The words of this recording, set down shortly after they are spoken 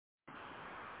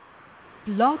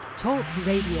Blog Talk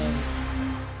Radio.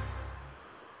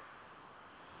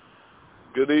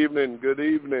 Good evening,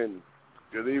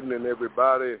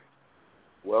 everybody.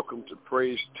 Welcome to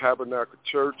Praise Tabernacle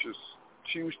Church's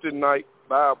Tuesday night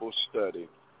Bible study.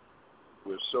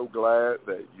 We're so glad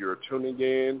that you're tuning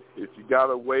in. If you got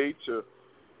a way to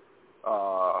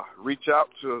reach out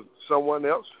to someone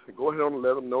else, go ahead and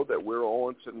let them know that we're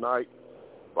on tonight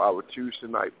for our Tuesday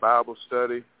night Bible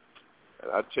study.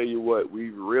 And I tell you what,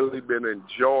 we've really been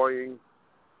enjoying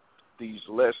these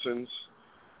lessons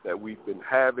that we've been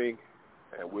having,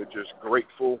 and we're just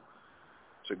grateful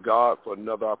to God for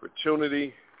another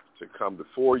opportunity to come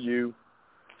before you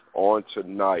on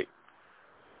tonight.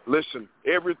 Listen,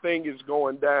 everything is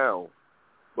going down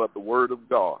but the word of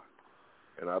God.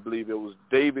 And I believe it was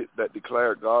David that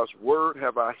declared, God's word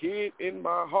have I hid in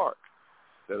my heart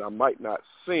that I might not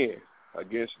sin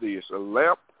against thee. It's a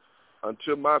lamp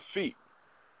unto my feet,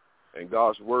 and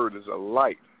God's word is a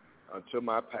light unto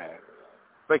my path.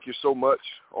 Thank you so much.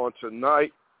 On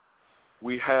tonight,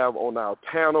 we have on our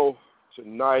panel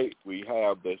tonight, we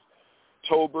have the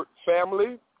Tolbert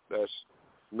family. That's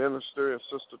Minister and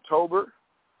Sister Tolbert.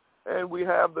 And we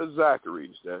have the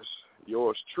Zacharys. That's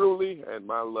yours truly and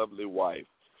my lovely wife.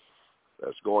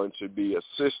 That's going to be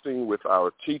assisting with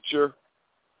our teacher,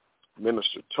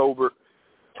 Minister Tolbert,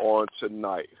 on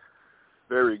tonight.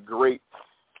 Very great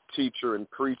teacher and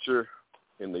preacher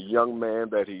and the young man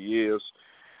that he is.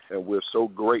 And we're so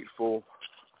grateful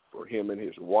for him and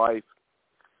his wife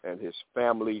and his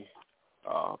family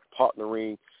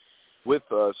partnering with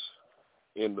us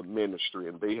in the ministry.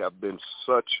 And they have been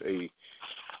such a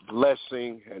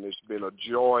blessing, and it's been a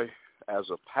joy as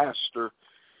a pastor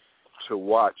to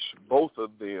watch both of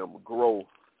them grow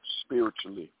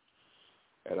spiritually.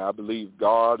 And I believe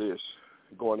God is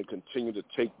going to continue to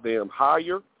take them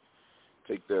higher,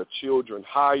 take their children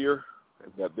higher,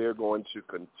 and that they're going to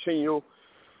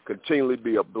continually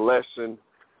be a blessing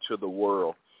to the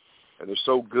world. And it's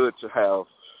so good to have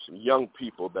some young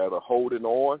people that are holding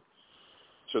on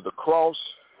to the cross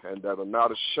and that are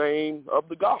not ashamed of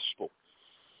the gospel.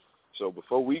 So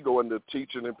before we go into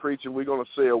teaching and preaching, we're going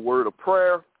to say a word of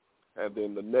prayer, and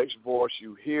then the next voice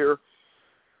you hear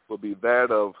will be that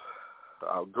of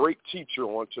our great teacher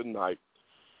on tonight,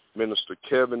 Minister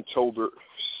Kevin Tolbert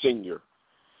Sr.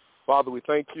 Father, we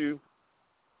thank you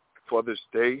for this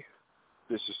day.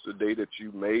 This is the day that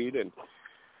you made, and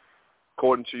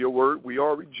according to your word, we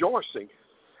are rejoicing,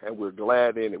 and we're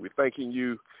glad in it. We're thanking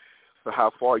you for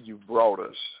how far you've brought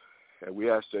us, and we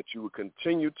ask that you would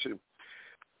continue to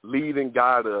lead and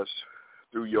guide us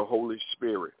through your Holy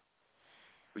Spirit.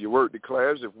 For your word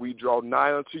declares, if we draw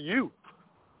nigh unto you,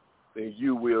 then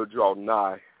you will draw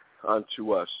nigh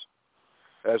unto us.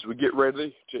 As we get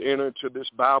ready to enter into this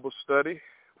Bible study,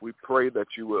 we pray that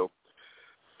you will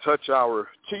touch our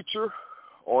teacher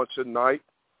on tonight.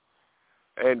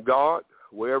 And God,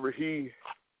 wherever he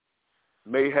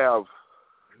may have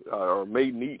or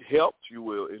may need help, you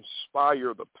will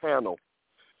inspire the panel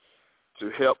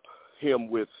to help him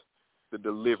with the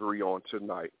delivery on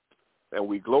tonight. And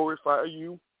we glorify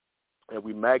you and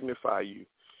we magnify you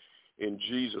in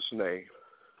Jesus' name.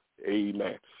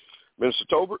 Amen. Minister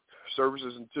Tolbert, service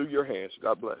is into your hands.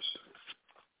 God bless.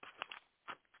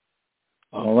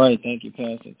 All right. Thank you,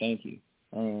 Pastor. Thank you.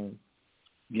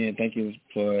 Again, thank you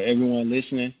for everyone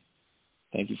listening.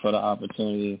 Thank you for the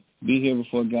opportunity to be here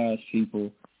before God's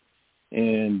people.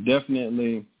 And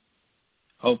definitely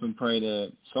hope and pray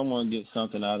that someone gets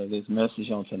something out of this message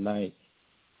on tonight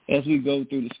as we go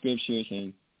through the scriptures,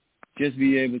 and just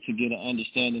be able to get an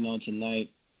understanding on tonight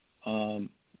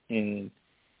and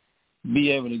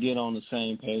be able to get on the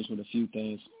same page with a few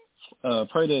things.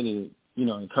 Pray that it,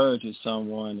 encourages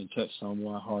someone and touch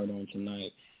someone's heart on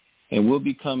tonight. And we'll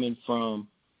be coming from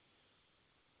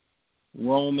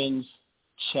Romans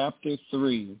chapter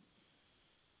 3,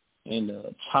 and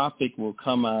the topic will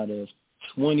come out of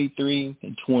 23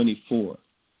 and 24.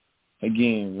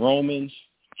 Again, Romans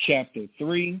chapter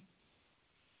 3,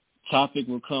 topic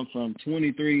will come from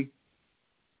 23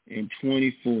 and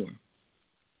 24.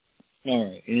 All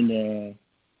right, and the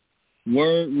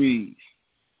word reads,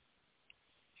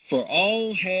 for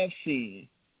all have sinned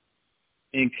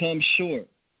and come short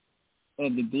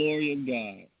of the glory of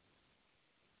God,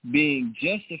 being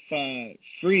justified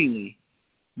freely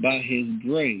by his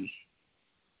grace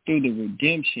through the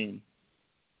redemption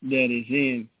that is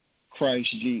in Christ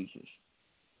Jesus.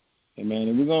 Amen.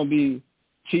 And we're going to be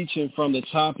teaching from the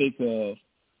topic of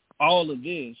all of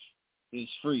this is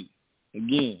free.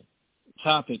 Again,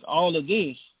 topic, all of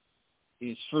this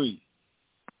is free.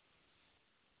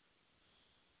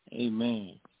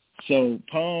 Amen. So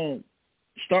Paul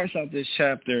starts out this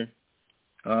chapter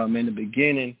in the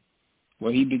beginning,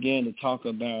 where he began to talk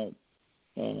about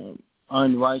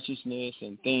unrighteousness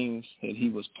and things that he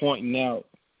was pointing out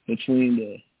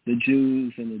between the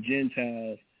Jews and the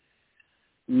Gentiles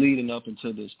leading up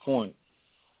until this point.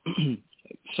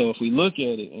 So if we look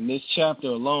at it, in this chapter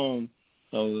alone,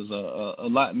 there was a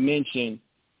lot mentioned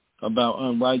about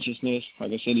unrighteousness.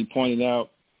 Like I said, he pointed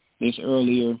out this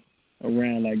earlier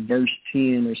around like verse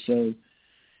 10 or so,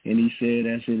 and he said,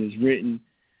 as it is written,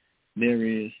 there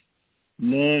is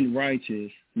none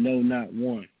righteous, no, not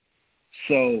one.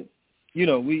 So,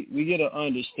 we get an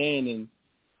understanding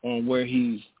on where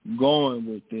he's going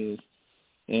with this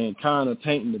and kind of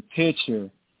painting the picture.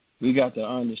 We got to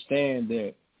understand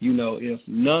that, if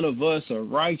none of us are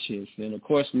righteous, then of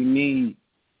course we need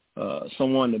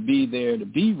someone to be there to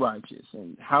be righteous.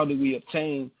 And how do we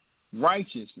obtain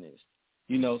righteousness?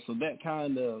 So that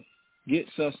kind of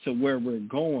gets us to where we're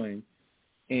going,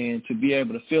 and to be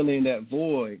able to fill in that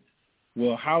void.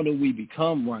 Well, how do we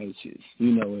become righteous?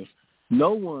 If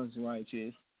no one's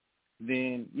righteous,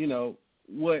 then,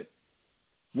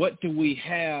 what do we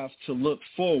have to look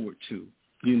forward to?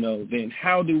 Then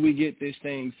how do we get this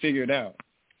thing figured out,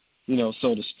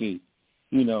 so to speak?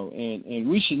 And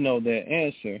we should know that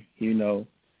answer.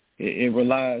 It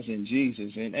relies in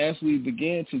Jesus. And as we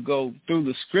begin to go through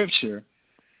the scripture,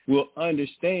 we'll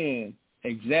understand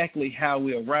exactly how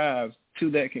we arrive to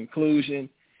that conclusion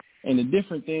and the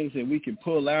different things that we can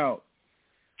pull out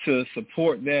to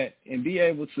support that and be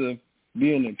able to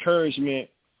be an encouragement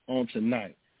on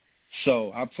tonight.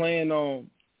 So I plan on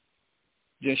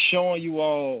just showing you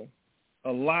all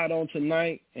a lot on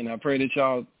tonight, and I pray that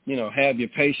y'all, have your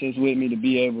patience with me to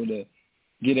be able to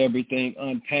get everything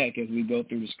unpacked as we go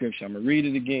through the scripture. I'm going to read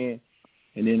it again,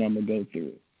 and then I'm going to go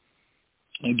through it.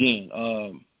 Again,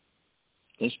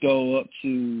 let's go up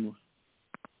to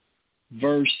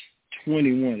verse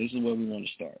 21. This is where we want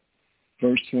to start.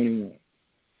 Verse 21.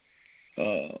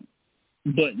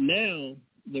 But now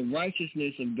the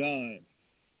righteousness of God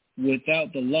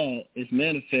without the law is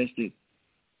manifested,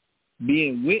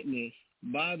 being witnessed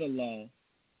by the law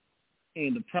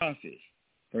and the prophets.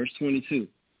 Verse 22.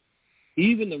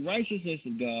 Even the righteousness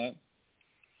of God,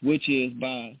 which is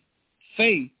by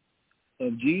faith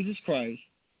of Jesus Christ,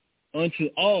 unto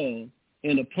all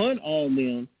and upon all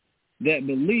them that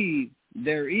believe,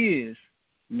 there is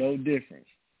no difference.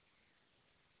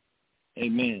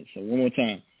 Amen. So one more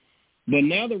time. But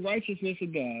now the righteousness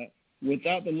of God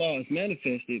without the law is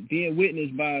manifested, being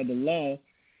witnessed by the law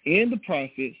and the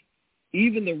prophets,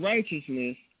 even the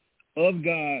righteousness of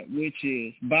God, which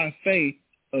is by faith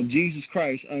of Jesus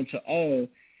Christ unto all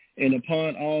and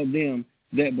upon all them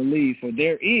that believe. For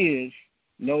there is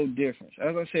no difference.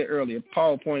 As I said earlier,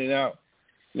 Paul pointed out,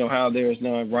 how there is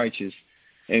none righteous.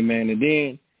 Amen. And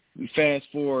then we fast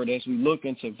forward as we look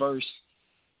into verse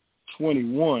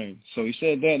 21. So he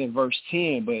said that in verse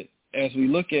 10, but as we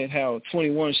look at how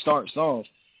 21 starts off,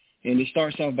 and it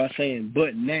starts off by saying,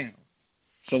 but now.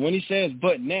 So when he says,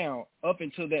 but now, up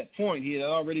until that point, he had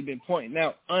already been pointing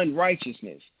out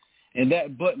unrighteousness. And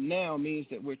that but now means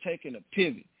that we're taking a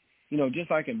pivot. Just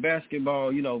like in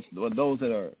basketball, those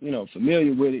that are,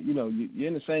 familiar with it, you're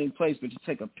in the same place, but you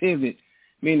take a pivot,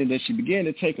 meaning that you begin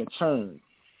to take a turn.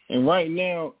 And right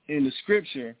now in the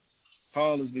scripture,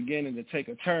 Paul is beginning to take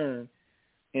a turn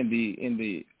in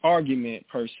the argument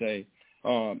per se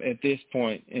at this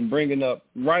point, and bringing up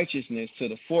righteousness to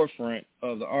the forefront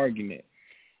of the argument.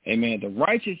 Amen. The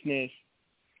righteousness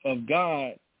of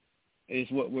God is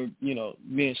what we're,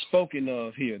 being spoken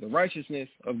of here. The righteousness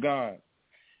of God.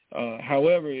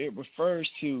 However, it refers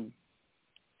to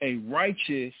a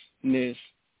righteousness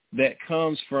that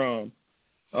comes from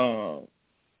God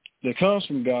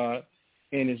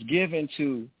and is given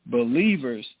to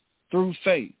believers through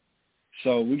faith.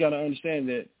 So we got to understand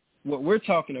that what we're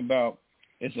talking about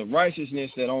is a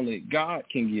righteousness that only God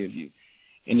can give you.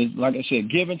 And it's, like I said,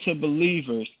 given to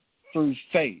believers through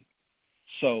faith.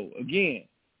 So again,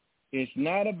 it's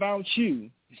not about you.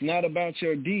 It's not about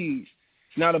your deeds.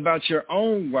 It's not about your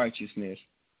own righteousness,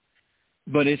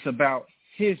 but it's about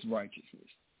his righteousness.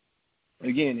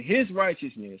 Again, his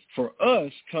righteousness for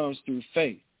us comes through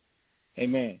faith.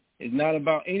 Amen. It's not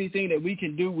about anything that we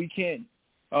can do. We can't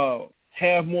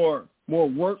have more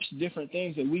works, different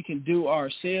things that we can do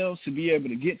ourselves to be able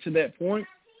to get to that point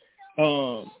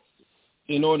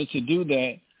in order to do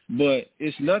that. But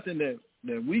it's nothing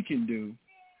that we can do,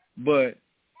 but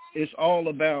it's all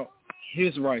about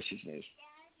his righteousness.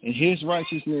 And his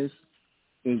righteousness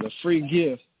is a free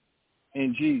gift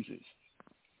in Jesus.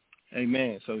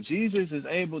 Amen. So Jesus is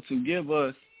able to give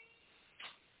us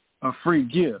a free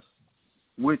gift,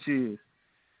 which is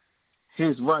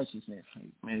his righteousness.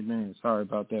 Amen. Sorry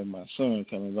about that. My son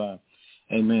coming by.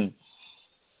 Amen.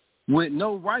 With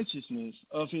no righteousness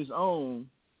of his own,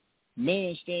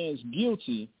 man stands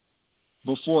guilty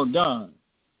before God.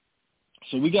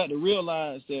 So we got to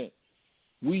realize that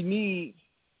we need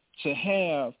to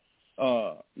have,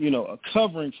 a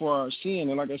covering for our sin.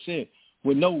 And like I said,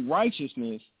 with no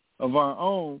righteousness of our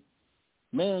own,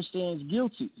 man stands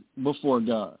guilty before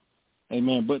God.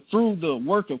 Amen. But through the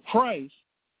work of Christ,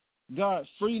 God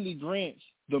freely grants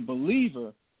the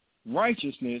believer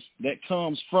righteousness that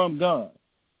comes from God.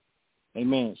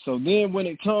 Amen. So then when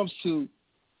it comes to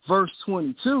verse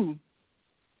 22,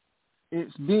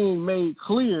 it's being made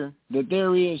clear that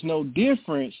there is no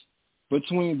difference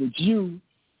between the Jew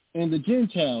and the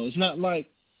Gentile. It's not like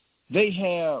they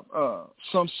have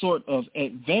some sort of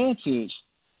advantage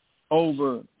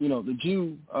over, the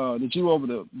Jew over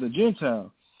the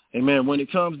Gentile. Amen. When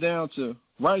it comes down to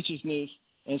righteousness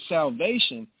and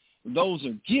salvation, those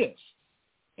are gifts.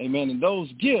 Amen. And those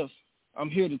gifts, I'm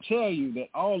here to tell you that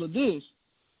all of this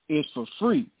is for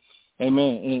free.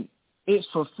 Amen. And it's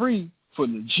for free for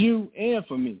the Jew and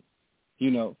for me.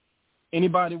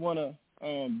 Anybody want to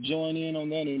join in on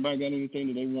that? Anybody got anything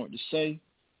that they want to say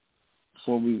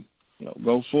before we,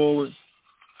 go forward?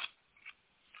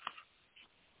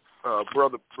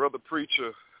 Brother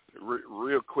Preacher,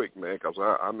 real quick, man, because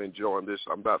I'm enjoying this.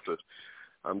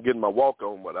 I'm getting my walk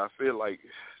on, but I feel like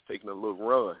taking a little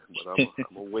run, but I'm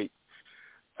going to wait.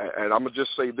 And I'm going to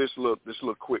just say this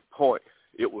little quick point.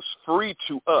 It was free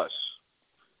to us,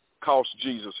 cost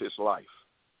Jesus his life.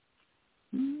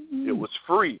 Mm-hmm. It was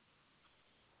free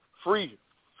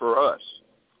for us,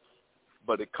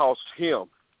 but it cost him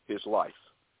his life.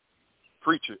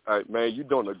 Preacher, man, you're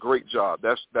doing a great job.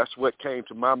 That's what came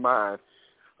to my mind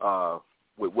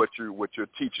with what you're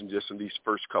teaching just in these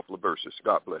first couple of verses.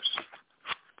 God bless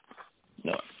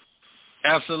you. No,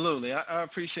 absolutely. I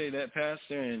appreciate that,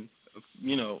 Pastor, and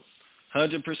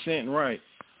 100% right.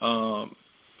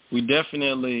 We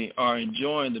definitely are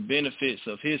enjoying the benefits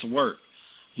of his work.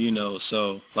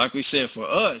 So like we said, for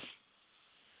us,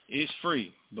 it's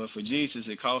free, but for Jesus,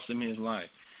 it cost him his life.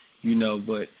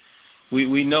 But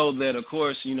we know that, of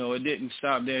course, it didn't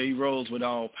stop there. He rose with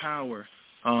all power,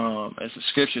 as the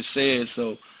scripture says.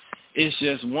 So it's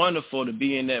just wonderful to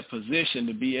be in that position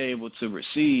to be able to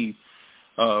receive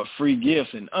free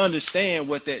gifts and understand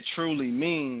what that truly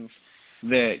means,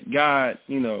 that God,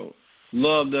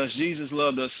 loved us. Jesus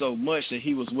loved us so much that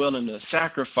he was willing to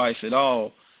sacrifice it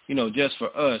all, just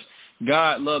for us.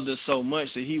 God loved us so much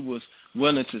that he was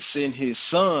willing to send his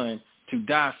son to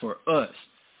die for us.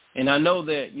 And I know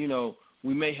that,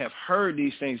 we may have heard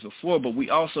these things before, but we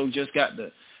also just got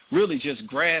to really just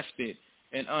grasp it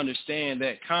and understand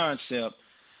that concept,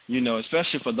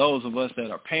 especially for those of us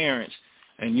that are parents.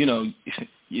 And,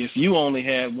 if you only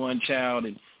had one child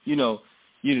and,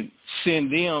 you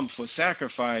send them for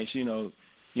sacrifice, you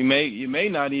may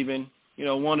not even,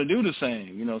 want to do the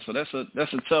same, so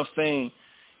that's a tough thing,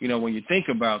 when you think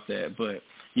about that. But,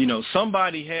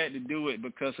 somebody had to do it,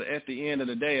 because at the end of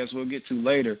the day, as we'll get to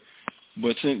later,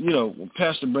 but since,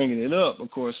 Pastor bringing it up, of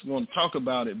course, we want to talk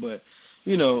about it, but,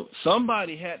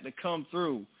 somebody had to come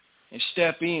through and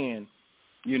step in,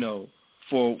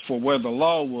 for where the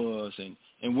law was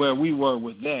and where we were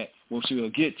with that, which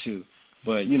we'll get to.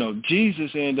 But,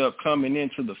 Jesus ended up coming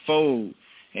into the fold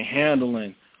and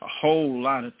handling a whole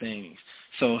lot of things.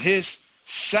 So his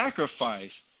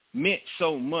sacrifice meant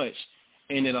so much,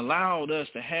 and it allowed us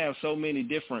to have so many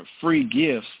different free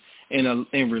gifts and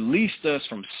released us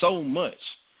from so much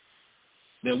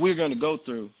that we're going to go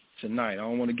through tonight. I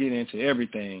don't want to get into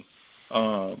everything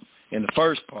in the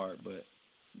first part, but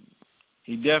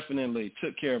he definitely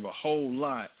took care of a whole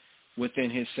lot within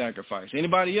his sacrifice.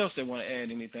 Anybody else that want to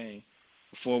add anything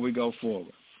before we go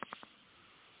forward?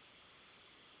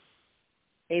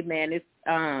 Amen. It's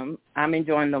I'm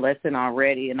enjoying the lesson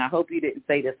already, and I hope you didn't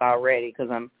say this already, because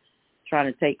I'm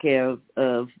trying to take care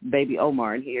of baby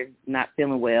Omar in here, not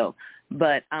feeling well.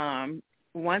 But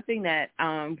one thing that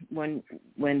when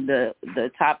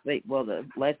the topic, the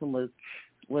lesson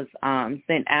was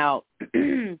sent out,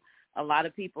 a lot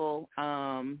of people,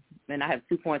 and I have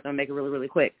 2 points, I'll make it really, really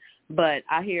quick. But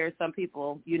I hear some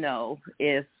people,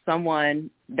 if someone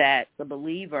that's a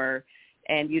believer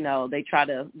and, they try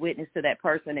to witness to that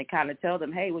person and kind of tell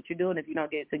them, hey, what you're doing, if you don't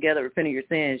get it together, repent of your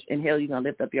sins, in hell you're going to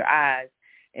lift up your eyes.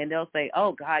 And they'll say,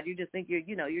 oh, God, you just think you're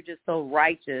just so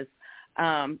righteous.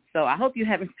 So I hope you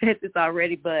haven't said this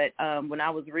already, but when I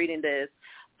was reading this,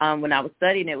 when I was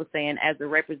studying, it was saying, as a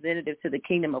representative to the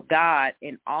kingdom of God,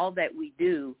 in all that we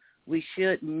do, we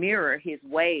should mirror his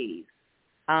ways.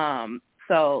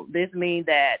 So this means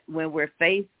that when we're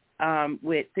faced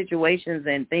with situations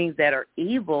and things that are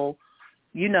evil,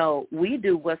 you know, we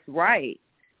do what's right.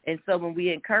 And so when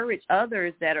we encourage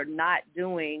others that are not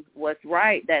doing what's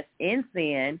right, that's in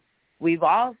sin, we've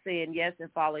all sinned, yes,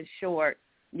 and fallen short,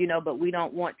 you know, but we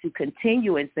don't want to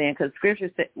continue in sin because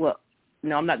Scripture said, well,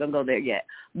 no, I'm not going to go there yet.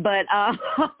 But,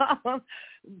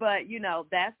 but you know,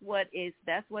 that's what it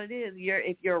is.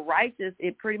 If you're righteous,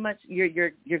 it pretty much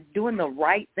you're doing the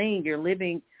right thing. You're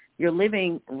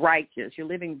living righteous. You're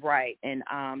living right, and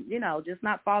you know, just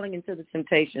not falling into the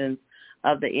temptations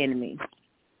of the enemy.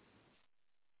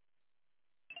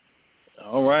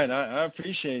 All right, I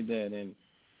appreciate that,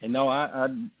 and no, I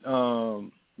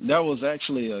that was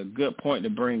actually a good point to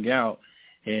bring out,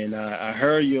 and I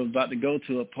heard you were about to go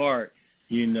to a part.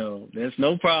 You know, there's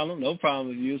no problem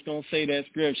if you was going to say that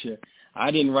scripture.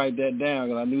 I didn't write that down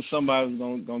because I knew somebody was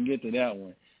going to get to that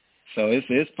one. So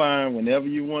it's fine whenever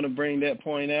you want to bring that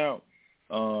point out.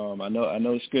 I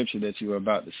know the scripture that you were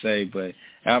about to say, but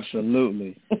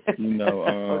absolutely, you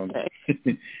know,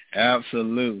 Okay.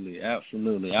 absolutely.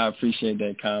 I appreciate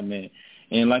that comment.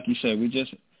 And like you said, we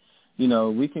just, you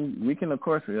know, we can of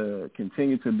course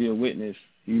continue to be a witness,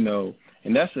 you know,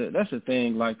 and that's a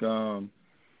thing like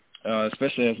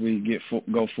especially as we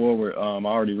go forward. I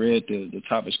already read the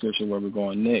topic scripture where we're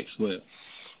going next, but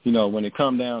you know, when it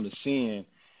comes down to sin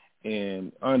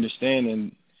and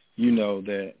understanding, you know,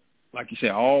 that like you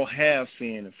said, all have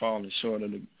sinned and fallen short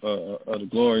of the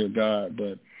glory of God.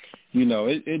 But you know,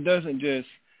 it doesn't just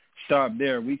stop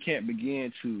there. We can't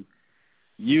begin to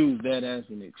use that as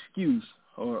an excuse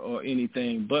or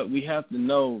anything, but we have to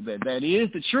know that is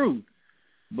the truth.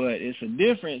 But it's a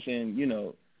difference in, you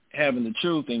know, having the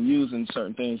truth and using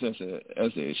certain things as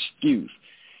an excuse.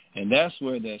 And that's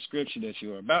where that scripture that you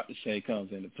were about to say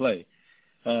comes into play.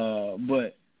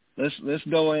 But let's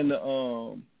go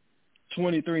into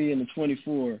 23 and the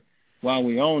 24 while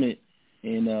we own it.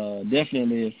 And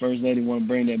definitely if First Lady want to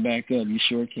bring that back up, you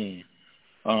sure can.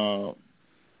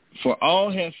 For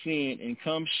all have sinned and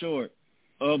come short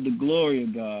of the glory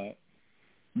of God,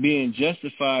 being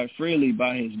justified freely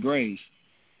by his grace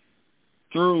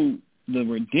through the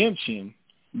redemption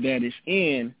that is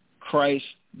in Christ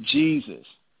Jesus.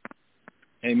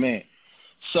 Amen.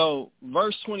 So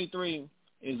verse 23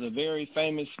 is a very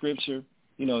famous scripture.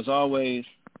 You know, it's always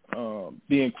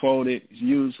being quoted. It's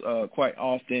used quite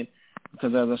often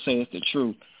because, as I say, it's the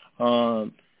truth.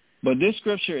 But this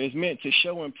scripture is meant to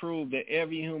show and prove that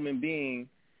every human being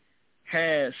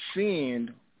has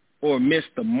sinned or missed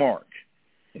the mark.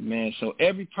 Amen. So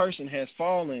every person has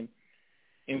fallen,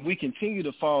 and we continue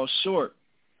to fall short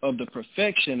of the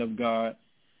perfection of God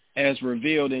as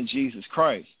revealed in Jesus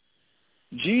Christ.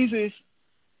 Jesus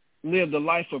lived a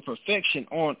life of perfection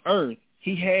on earth.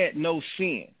 He had no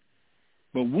sin.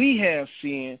 But we have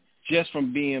sin just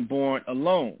from being born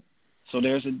alone. So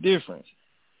there's a difference.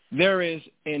 There is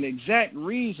an exact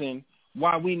reason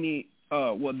why we need,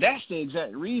 that's the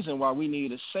exact reason why we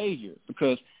need a Savior.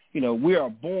 Because, you know, we are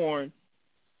born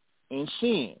in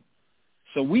sin.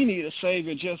 So we need a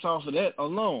Savior just off of that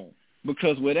alone.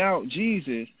 Because without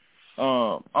Jesus,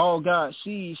 all God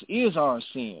sees is our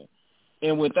sin.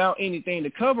 And without anything to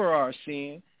cover our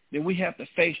sin, then we have to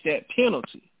face that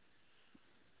penalty.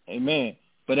 Amen.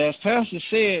 But as Pastor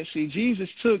said, see, Jesus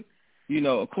took, you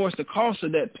know, of course, the cost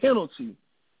of that penalty,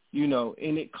 you know,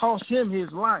 and it cost him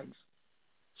his life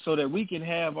so that we can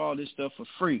have all this stuff for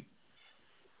free.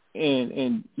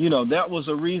 And you know, that was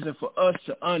a reason for us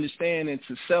to understand and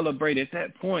to celebrate at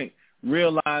that point,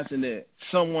 realizing that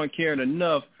someone cared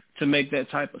enough to make that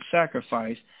type of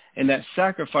sacrifice. And that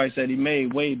sacrifice that he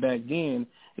made way back then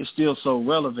is still so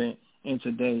relevant in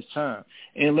today's time.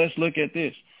 And let's look at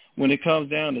this. When it comes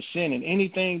down to sin, and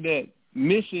anything that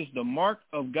misses the mark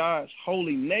of God's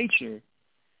holy nature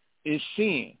is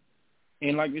sin.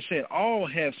 And like we said, all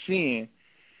have sinned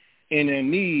and are in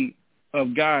need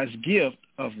of God's gift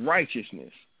of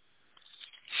righteousness.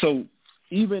 So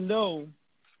even though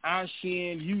I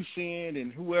sinned, you sinned,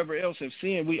 and whoever else have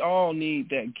sinned, we all need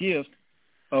that gift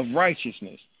of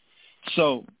righteousness.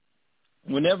 So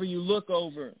whenever you look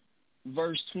over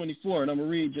verse 24, and I'm going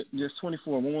to read just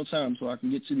 24 one more time so I can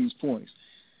get to these points.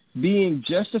 Being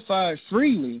justified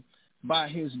freely by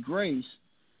his grace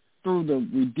through the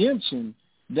redemption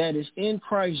that is in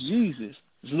Christ Jesus.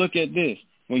 Let's look at this.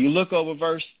 When you look over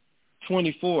verse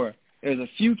 24, there's a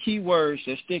few key words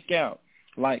that stick out,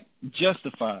 like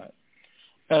justified.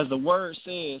 As the word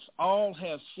says, all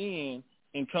have sinned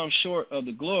and come short of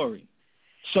the glory.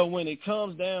 So when it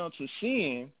comes down to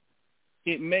sin,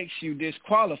 it makes you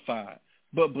disqualified.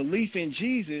 But belief in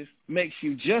Jesus makes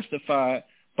you justified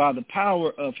by the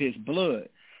power of his blood.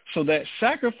 So that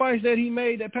sacrifice that he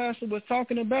made, that Pastor was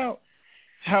talking about,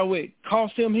 how it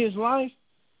cost him his life,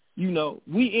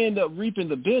 we end up reaping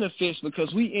the benefits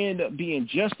because we end up being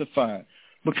justified.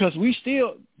 Because we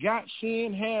still got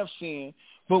sin, have sin,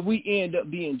 but we end up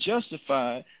being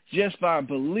justified just by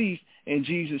belief in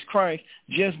Jesus Christ,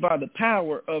 just by the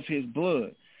power of his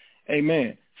blood.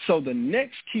 Amen. So the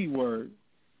next key word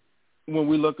when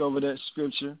we look over that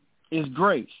scripture is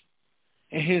grace.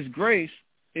 And his grace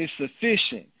is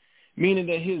sufficient, meaning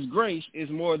that his grace is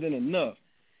more than enough.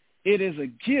 It is a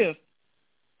gift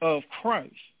of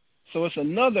Christ. So it's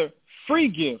another free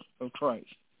gift of Christ.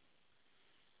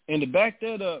 And to back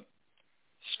that up,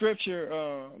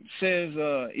 Scripture says,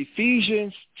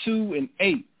 Ephesians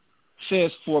 2:8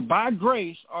 says, "For by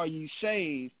grace are you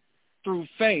saved through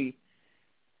faith,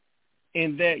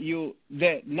 and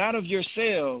that not of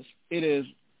yourselves, it is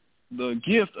the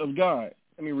gift of God."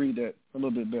 Let me read that a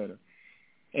little bit better.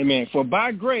 Amen. "For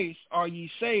by grace are ye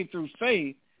saved through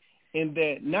faith, and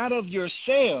that not of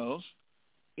yourselves,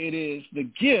 it is the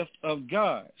gift of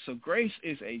God." So grace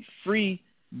is a free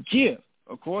gift,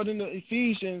 according to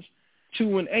Ephesians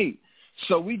 2:8.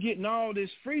 So we getting all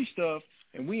this free stuff,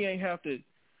 and we ain't have to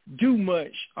do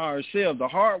much ourselves. The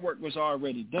hard work was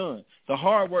already done. The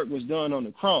hard work was done on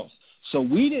the cross. So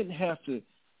we didn't have to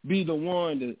be the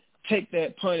one to take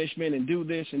that punishment and do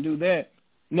this and do that.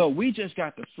 No, we just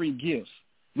got the free gifts.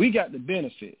 We got the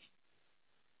benefits.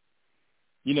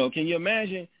 Can you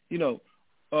imagine, you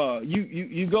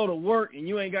go to work and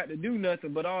you ain't got to do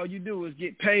nothing, but all you do is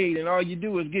get paid, and all you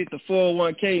do is get the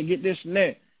 401k and get this and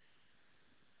that.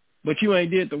 But you ain't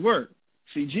did the work.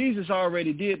 See, Jesus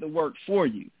already did the work for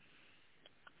you.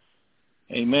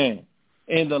 Amen.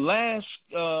 And the last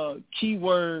key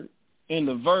word in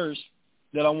the verse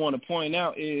that I want to point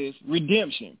out is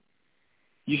redemption.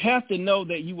 You have to know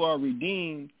that you are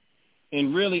redeemed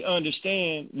and really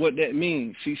understand what that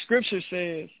means. See, Scripture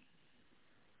says,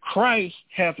 Christ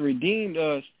hath redeemed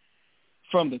us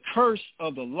from the curse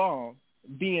of the law,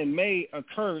 being made a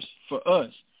curse for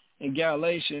us, in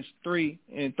Galatians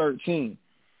 3:13.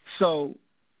 So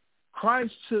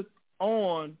Christ took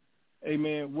on,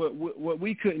 amen, what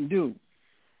we couldn't do.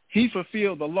 He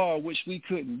fulfilled the law, which we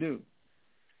couldn't do.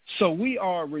 So we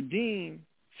are redeemed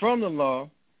from the law,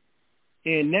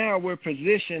 and now we're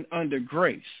positioned under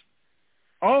grace.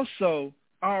 Also,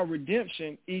 our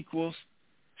redemption equals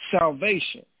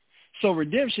salvation. So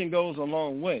redemption goes a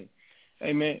long way.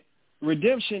 Amen.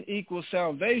 Redemption equals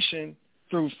salvation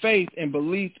through faith and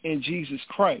belief in Jesus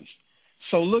Christ.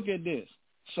 So look at this.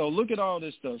 So look at all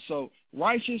this stuff. So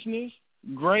righteousness,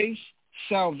 grace,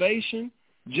 salvation,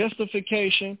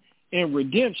 justification, and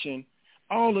redemption,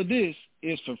 all of this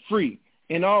is for free.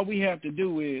 And all we have to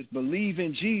do is believe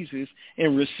in Jesus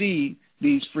and receive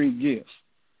these free gifts.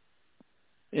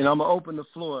 And I'm going to open the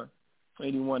floor for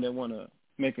anyone that want to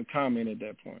make a comment at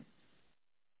that point.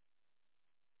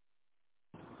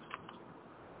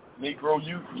 Negro,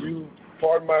 you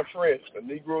pardon my French, but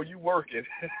Negro, you working.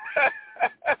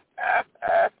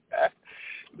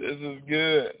 This is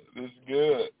good. This is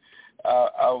good.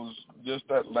 I was just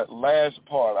that last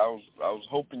part. I was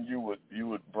hoping you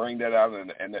would bring that out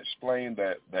and explain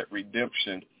that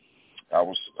redemption. I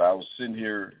was sitting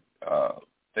here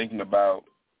thinking about,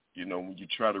 when you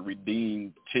try to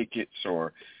redeem tickets,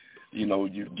 or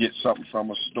you get something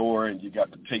from a store and you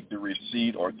got to take the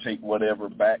receipt or take whatever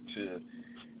back to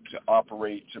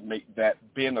operate to make that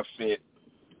benefit,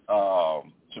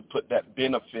 to put that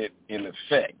benefit in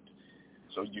effect.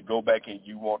 So you go back and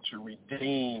you want to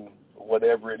redeem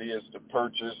whatever it is to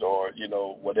purchase, or,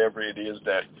 whatever it is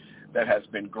that has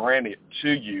been granted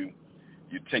to you.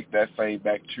 You take that thing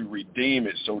back to redeem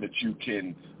it so that you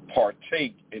can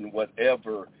partake in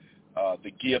whatever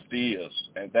the gift is.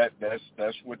 And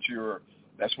that's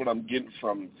what I'm getting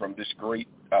from this great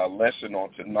lesson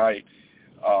on tonight.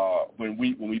 When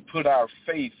we put our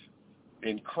faith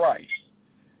in Christ,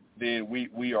 then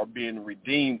we are being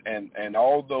redeemed, and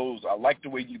all those, I like the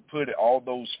way you put it, all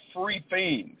those free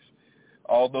things,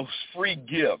 all those free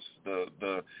gifts,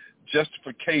 the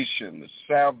justification, the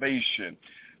salvation,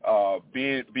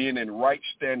 being in right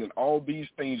standing, all these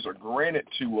things are granted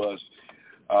to us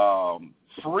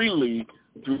freely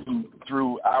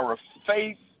through our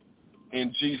faith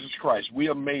in Jesus Christ. We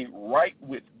are made right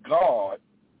with God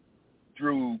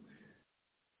through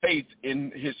faith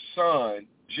in his Son,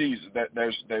 Jesus. That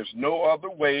there's no other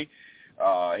way.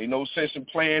 Ain't no sense in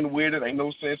playing with it. Ain't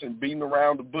no sense in beating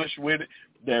around the bush with it.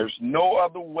 There's no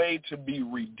other way to be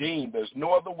redeemed. There's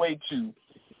no other way to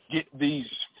get these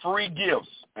free gifts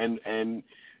and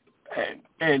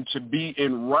to be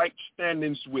in right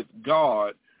standings with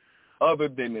God other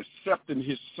than accepting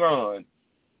his Son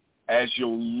as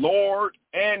your Lord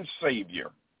and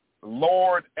Savior.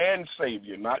 Lord and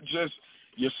Savior, not just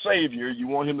your Savior. You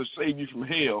want him to save you from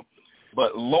hell,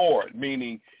 but Lord,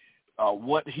 meaning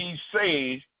what he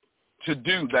says to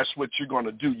do, that's what you're going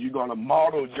to do. You're going to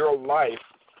model your life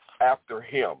after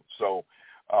him. So,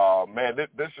 man,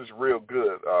 this is real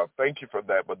good. Thank you for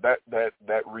that. But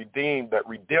that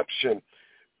redemption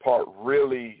part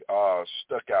really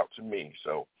stuck out to me.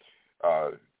 So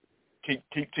keep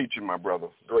teaching, my brother.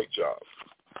 Great job.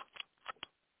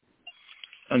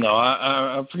 No,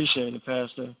 I appreciate it,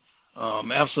 Pastor.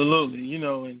 Absolutely. You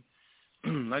know,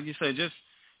 and like you said, just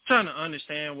trying to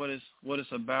understand what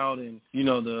it's about, and you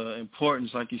know, the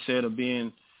importance, like you said, of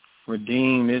being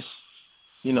redeemed. It's,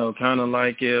 you know, kind of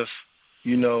like if,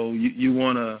 you know, you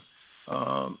want to,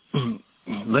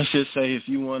 let's just say if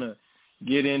you want to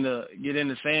get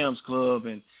into Sam's Club,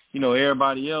 and you know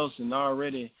everybody else and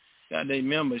already got their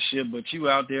membership, but you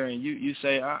out there and you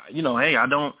say, you know, hey, I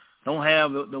don't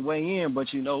have the way in,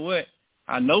 but you know what?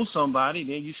 I know somebody.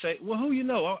 Then you say, well, who you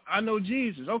know? Oh, I know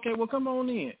Jesus. Okay, well, come on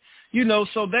in. You know,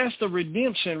 so that's the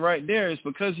redemption right there, is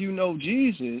because you know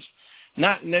Jesus,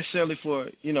 not necessarily for,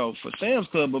 you know, for Sam's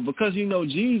Club, but because you know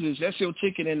Jesus, that's your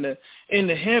ticket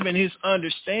into heaven, his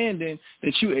understanding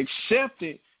that you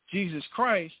accepted Jesus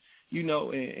Christ, you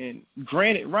know, and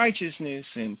granted righteousness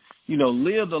and, you know,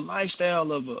 live the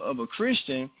lifestyle of a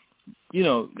Christian. You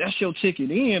know, that's your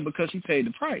ticket in because he paid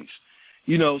the price.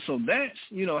 You know, so that's,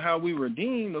 you know, how we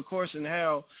redeemed, of course, and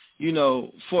how, you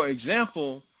know, for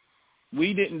example,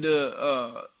 we didn't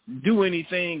do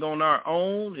anything on our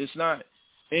own. It's not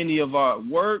any of our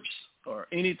works or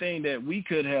anything that we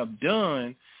could have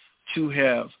done to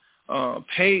have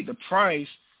paid the price,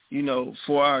 you know,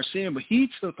 for our sin. But he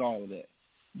took all of that.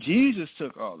 Jesus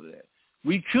took all of that.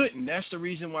 We couldn't. That's the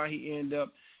reason why he ended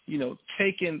up, you know,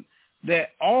 taking that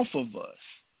off of us.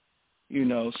 You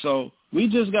know, so we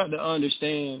just got to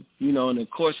understand, you know, and of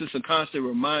course it's a constant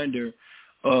reminder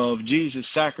of Jesus'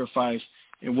 sacrifice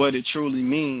and what it truly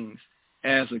means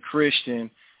as a Christian.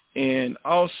 And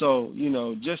also, you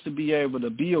know, just to be able to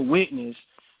be a witness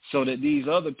so that these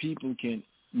other people can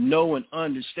know and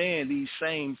understand these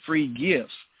same free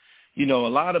gifts. You know, a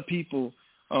lot of people,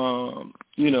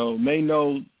 you know, may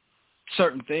know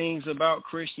certain things about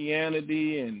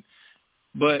Christianity,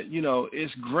 but, you know,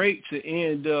 it's great to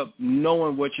end up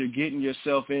knowing what you're getting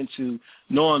yourself into,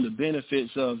 knowing the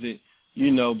benefits of it,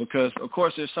 you know, because, of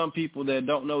course, there's some people that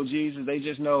don't know Jesus. They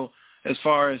just know as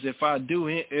far as if I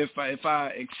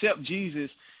accept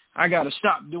Jesus, I got to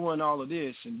stop doing all of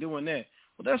this and doing that.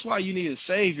 Well, that's why you need a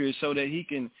Savior, so that he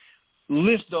can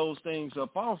lift those things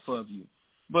up off of you.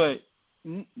 But,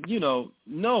 you know,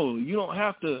 no, you don't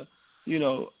have to, you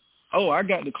know, oh, I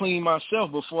got to clean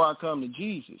myself before I come to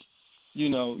Jesus. You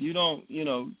know, you don't, you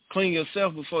know, clean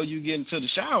yourself before you get into the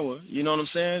shower. You know what I'm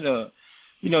saying?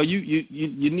 You know,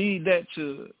 you need that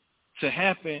to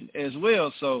happen as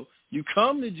well. So you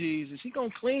come to Jesus, he gonna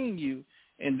clean you,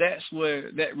 and that's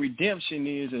where that redemption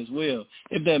is as well,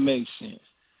 if that makes sense.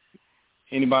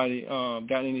 Anybody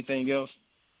got anything else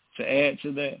to add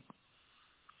to that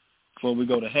before we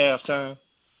go to halftime?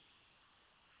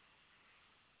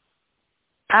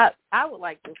 I would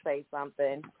like to say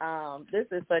something. This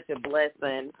is such a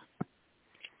blessing.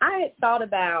 I had thought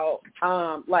about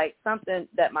like something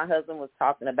that my husband was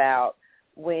talking about,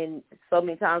 when so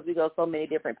many times we go so many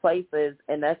different places,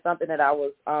 and that's something that I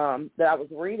was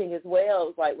reading as well.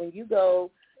 It's like when you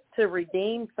go to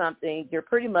redeem something,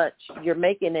 you're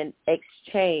making an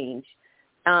exchange.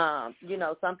 You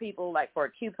know, some people, like for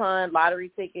a coupon,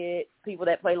 lottery ticket, people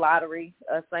that play lottery,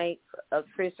 saints,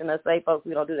 Christian, saint folks,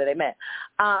 we don't do that, amen.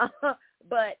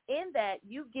 But in that,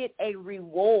 you get a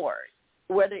reward,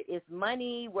 whether it's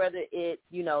money, whether it's,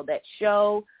 you know, that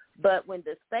show. But when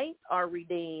the saints are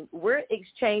redeemed, we're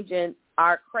exchanging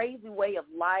our crazy way of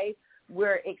life.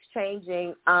 We're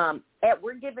exchanging,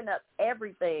 we're giving up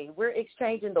everything. We're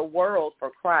exchanging the world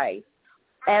for Christ.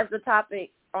 As the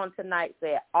topic on tonight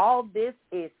said, all this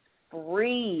is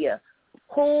free.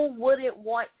 Who wouldn't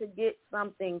want to get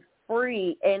something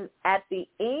free? And at the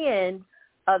end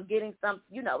of getting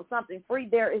something free,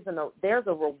 there's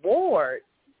a reward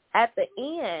at the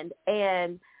end.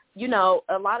 And, you know,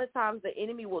 a lot of times the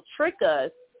enemy will trick us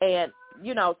and,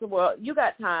 you know, so, well, you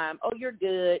got time. Oh, you're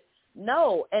good.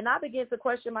 No. And I began to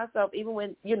question myself, even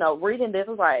when, you know, reading this,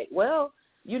 I was like, well,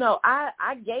 you know,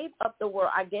 I gave up the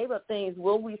world. I gave up things.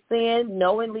 Will we sin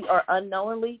knowingly or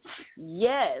unknowingly?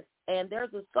 Yes. And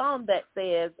there's a song that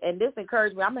says, and this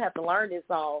encouraged me, I'm going to have to learn this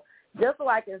song just so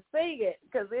I can sing it,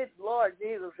 because it's, Lord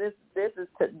Jesus,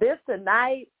 this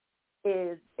tonight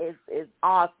is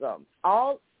awesome.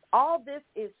 All this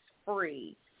is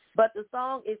free. But the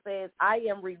song, it says, I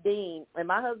am redeemed. And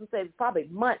my husband said probably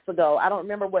months ago, I don't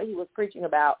remember what he was preaching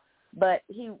about, but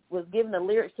he was giving the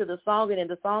lyrics to the song, and in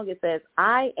the song it says,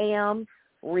 I am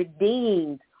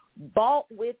redeemed, bought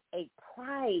with a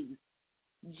price.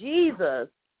 Jesus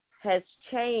has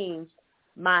changed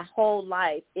my whole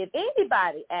life. If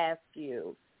anybody asks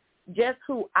you just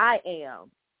who I am,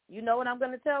 you know what I'm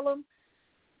going to tell them?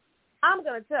 I'm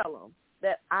going to tell them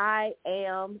that I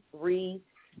am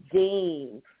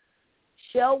redeemed.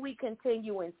 Shall we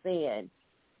continue in sin?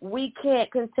 We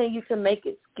can't continue to make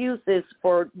excuses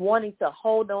for wanting to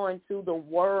hold on to the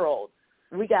world.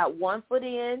 We got one foot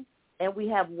in and we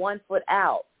have one foot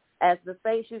out. As the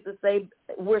saints used to say,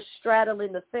 we're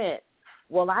straddling the fence.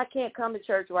 Well, I can't come to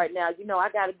church right now. I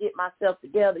got to get myself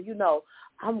together.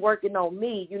 I'm working on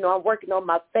me. I'm working on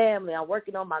my family. I'm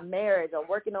working on my marriage. I'm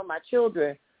working on my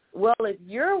children. Well, if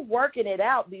you're working it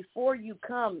out before you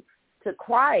come to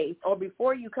Christ or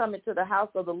before you come into the house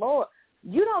of the Lord,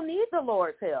 you don't need the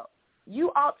Lord's help.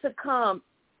 You ought to come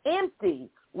empty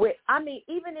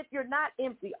even if you're not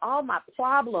empty, all my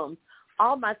problems,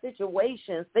 all my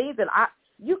situations, things that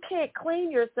you can't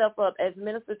clean yourself up, as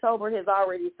Minister Tolbert has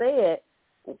already said.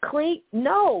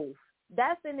 No,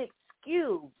 that's an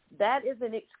excuse. That is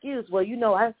an excuse. Well,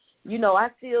 I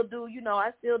still do,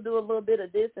 I still do a little bit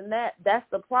of this and that. That's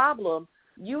the problem.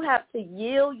 You have to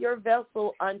yield your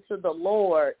vessel unto the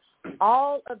Lord.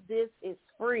 All of this is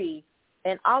free.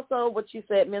 And also what you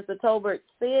said, Mr. Tolbert,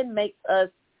 sin makes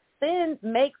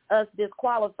us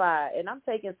disqualified. And I'm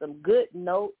taking some good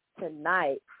notes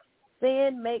tonight.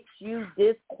 Sin makes you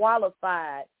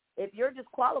disqualified. If you're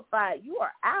disqualified, you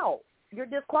are out. You're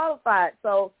disqualified.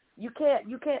 So you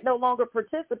can't no longer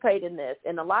participate in this.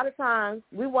 And a lot of times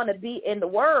we want to be in the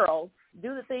world,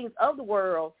 do the things of the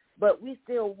world, but we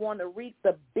still want to reap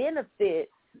the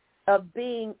benefits of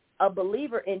being a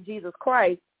believer in Jesus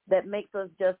Christ that makes us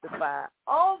justified.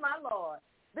 Oh, my Lord.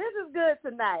 This is good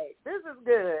tonight. This is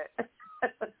good.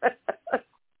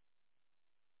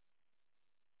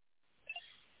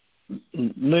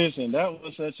 Listen, that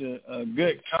was such a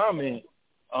good comment.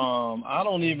 I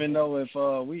don't even know if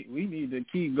we need to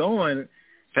keep going.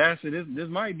 Pastor, this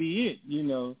might be it,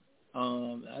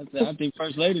 I think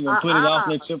First Lady done put it off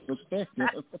into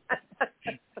perspective.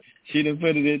 She done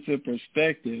put it into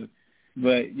perspective.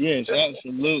 But, yes,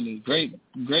 absolutely. Great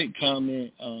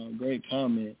comment. Great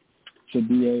comment to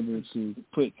be able to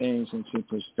put things into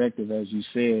perspective, as you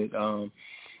said.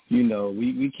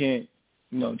 We can't,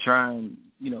 try and,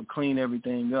 clean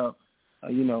everything up,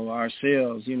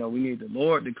 ourselves. We need the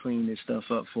Lord to clean this stuff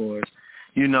up for us.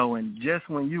 And just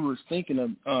when you was thinking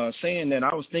of saying that,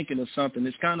 I was thinking of something.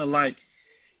 It's kind of like,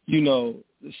 the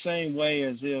same way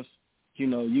as if,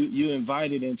 you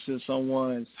invited into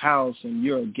someone's house and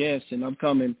you're a guest, and I'm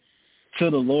coming to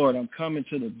the Lord. I'm coming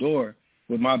to the door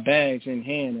with my bags in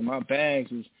hand, and my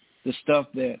bags is the stuff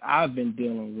that I've been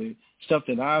dealing with, stuff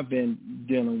that I've been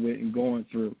dealing with and going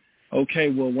through.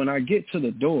 Okay, well, when I get to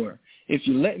the door, if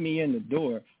you let me in the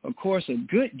door, of course, a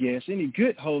good guest, any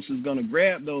good host is going to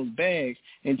grab those bags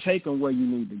and take them where you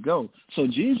need to go. So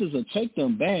Jesus will take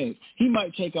them bags. He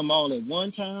might take them all at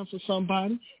one time for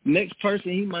somebody. Next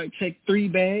person, he might take 3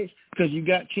 bags because you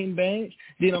got 10 bags.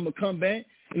 Then I'm going to come back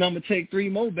and I'm going to take 3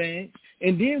 more bags.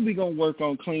 And then we're going to work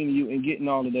on cleaning you and getting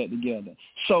all of that together.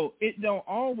 So it don't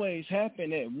always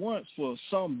happen at once for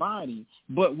somebody,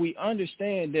 but we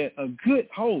understand that a good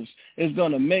host is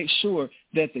going to make sure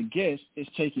that the guest is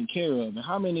taken care of. And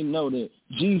how many know that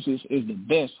Jesus is the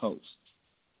best host?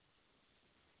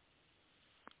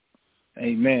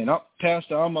 Amen.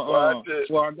 Pastor, I'm a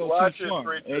before I go too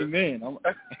far. Amen.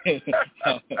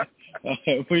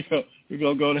 We're going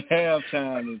to go to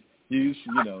halftime and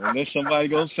unless somebody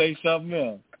go say something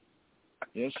else.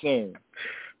 Yes, sir.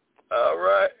 All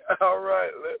right.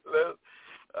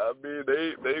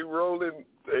 They rolling.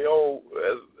 They on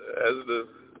as the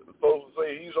folks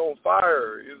say. He's on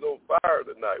fire. He's on fire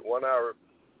tonight. One of our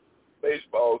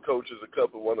baseball coaches,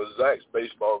 one of Zach's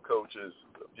baseball coaches,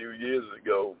 a few years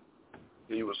ago,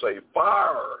 he would say,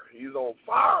 "Fire! He's on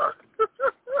fire."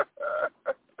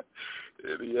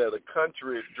 And he had a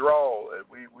country drawl, and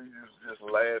we just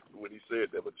laughed when he said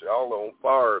that. But y'all on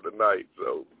fire tonight,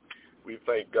 so we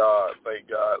thank God. Thank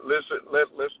God. Listen,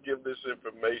 let's give this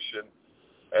information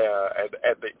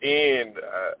at the end.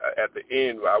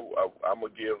 I'm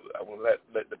gonna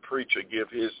let the preacher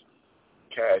give his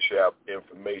Cash App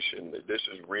information. This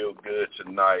is real good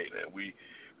tonight, and we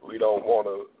don't want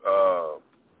to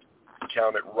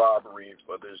count it robbery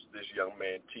for this young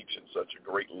man teaching such a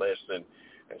great lesson.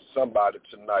 And somebody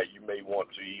tonight, you may want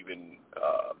to even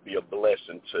be a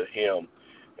blessing to him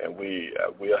and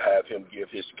we'll have him give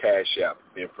his Cash App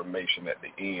information at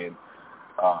the end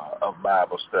of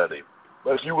Bible study.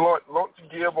 But if you want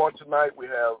to give on tonight, we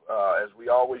have, as we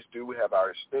always do, we have our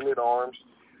extended arms.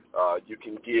 You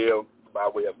can give by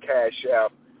way of Cash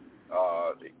App,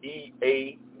 the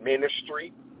EA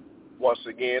Ministry. Once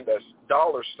again, that's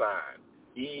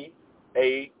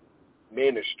 $EA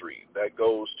Ministry. That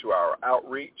goes to our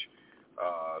outreach,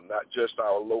 not just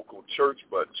our local church,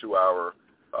 but to our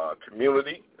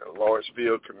community,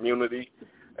 Lawrenceville community.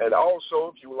 And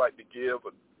also, if you would like to give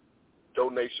a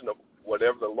donation of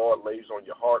whatever the Lord lays on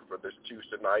your heart for this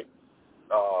Tuesday night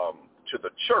to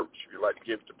the church, if you'd like to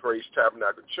give to Praise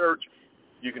Tabernacle Church,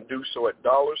 you can do so at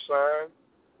 $PTC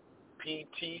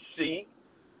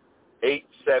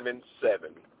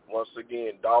 877. Once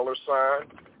again,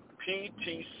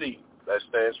 $PTC. That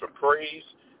stands for Praise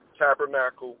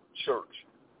Tabernacle Church,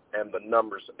 and the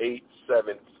number's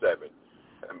 877.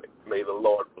 And may the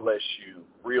Lord bless you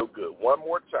real good. One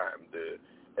more time, the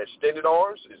extended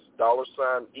arms is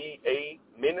 $EA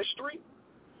Ministry,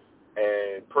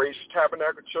 and Praise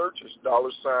Tabernacle Church is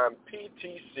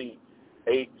 $PTC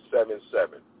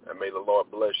 877. And may the Lord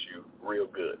bless you real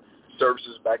good.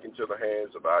 Services back into the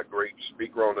hands of our great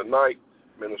speaker on the night,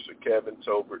 Minister Kevin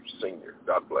Tolbert Sr.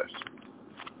 God bless.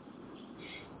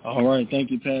 All right.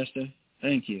 Thank you, Pastor.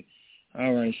 Thank you.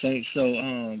 All right, Saints. So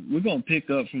we're going to pick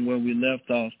up from where we left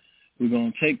off. We're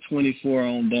going to take 24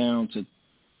 on down to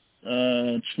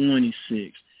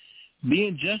 26.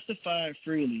 Being justified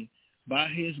freely by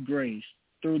his grace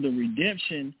through the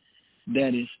redemption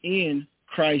that is in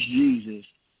Christ Jesus,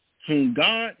 whom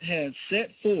God has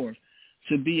set forth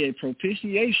to be a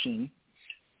propitiation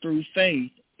through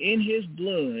faith in his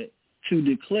blood to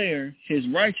declare his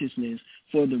righteousness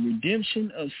for the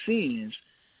redemption of sins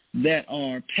that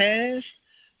are past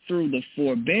through the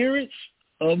forbearance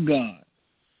of God.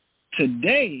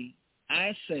 Today,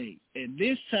 I say, at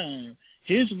this time,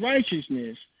 his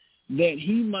righteousness, that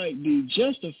he might be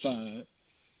justified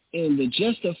and the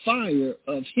justifier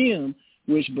of him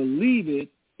which believeth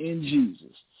in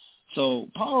Jesus. So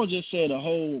Paul just said a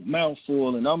whole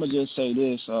mouthful, and I'm going to just say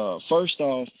this. First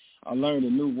off, I learned a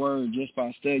new word just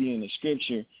by studying the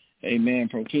scripture. Amen.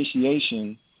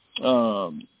 Propitiation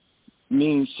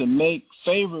means to make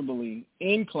favorably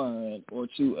inclined or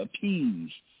to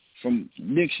appease from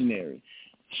dictionary.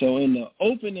 So in the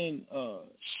opening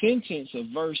sentence of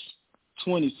verse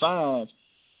 25,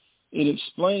 it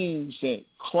explains that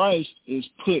Christ is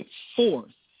put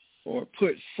forth or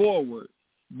put forward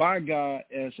by God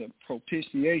as a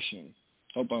propitiation.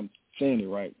 Hope I'm saying it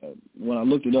right. When I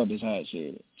looked it up, is how it said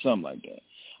it. Something like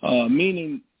that.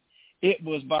 Meaning it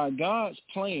was by God's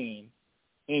plan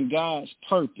and God's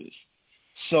purpose.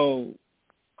 So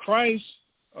Christ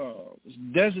was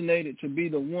designated to be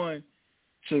the one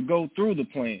to go through the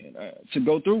plan, to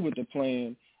go through with the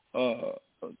plan,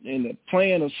 and the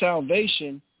plan of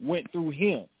salvation went through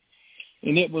him.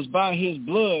 And it was by his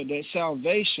blood that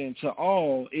salvation to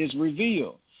all is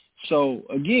revealed. So,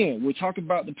 again, we're talking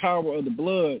about the power of the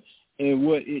blood and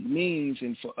what it means,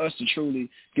 and for us to truly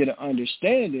get an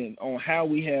understanding on how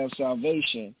we have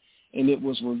salvation, and it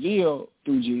was revealed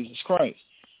through Jesus Christ.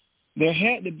 There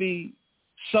had to be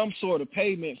some sort of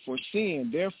payment for sin.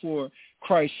 Therefore,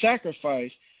 Christ's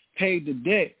sacrifice paid the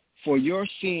debt for your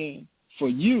sin, for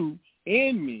you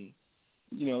and me.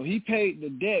 You know, he paid the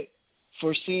debt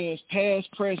for sins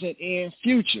past, present, and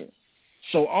future.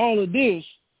 So all of this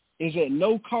is at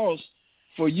no cost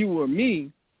for you or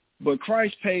me, but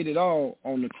Christ paid it all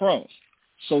on the cross.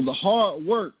 So the hard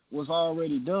work was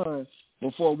already done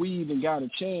before we even got a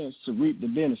chance to reap the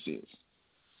benefits.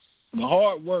 The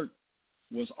hard work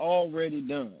was already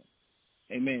done.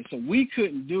 Amen. So we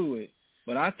couldn't do it,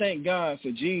 but I thank God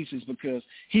for Jesus because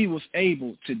he was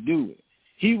able to do it.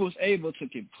 He was able to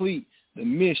complete the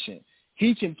mission.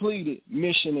 He completed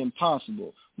Mission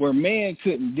Impossible, where man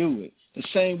couldn't do it. The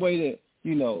same way that,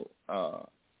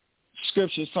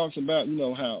 Scripture talks about,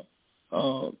 how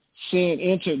sin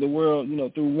entered the world,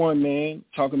 through one man,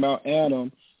 talking about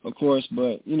Adam, of course.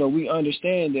 But, we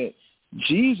understand that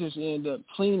Jesus ended up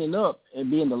cleaning up and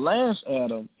being the last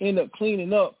Adam, ended up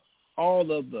cleaning up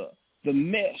all of the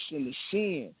mess and the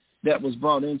sin that was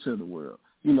brought into the world.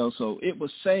 So it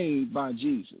was saved by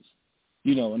Jesus.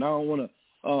 And I don't want to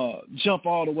jump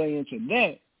all the way into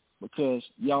that because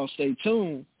y'all stay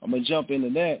tuned. I'm going to jump into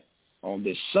that on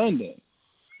this Sunday.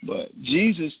 But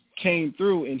Jesus came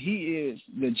through, and he is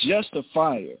the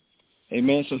justifier.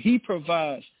 Amen. So he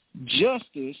provides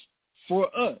justice for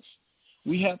us.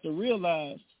 We have to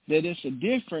realize that it's a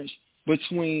difference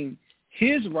between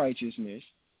his righteousness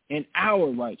and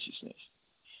our righteousness.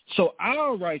 So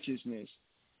our righteousness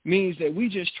means that we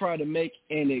just try to make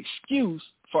an excuse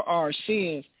for our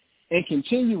sins and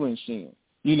continue in sin.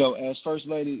 You know, as First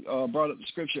Lady brought up the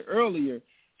scripture earlier,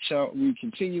 shall we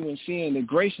continue in sin that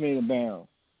grace may abound?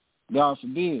 God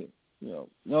forbid.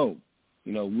 No.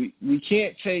 We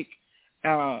can't take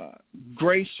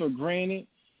grace for granted,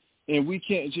 and we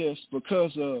can't just,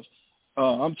 because of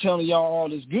I'm telling y'all all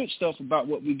this good stuff about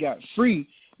what we got free,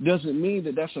 doesn't mean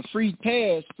that that's a free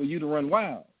pass for you to run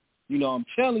wild. I'm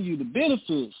telling you the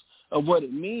benefits of what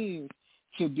it means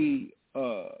to be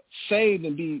saved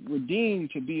and be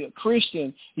redeemed, to be a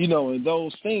Christian, and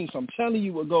those things. I'm telling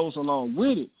you what goes along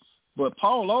with it. But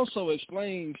Paul also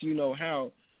explains,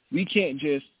 how we can't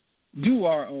just do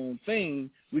our own thing.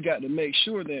 We got to make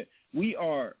sure that we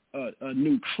are a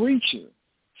new creature.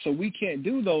 So we can't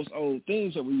do those old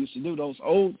things that we used to do. Those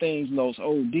old things and those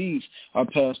old deeds are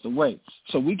passed away.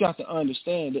 So we got to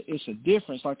understand that it's a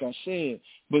difference, like I said,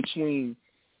 between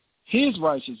his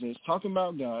righteousness, talking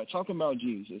about God, talking about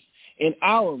Jesus, and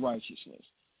our righteousness.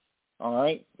 All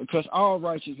right? Because our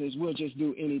righteousness will just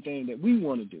do anything that we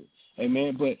want to do.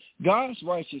 Amen? But God's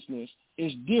righteousness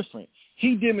is different.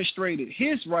 He demonstrated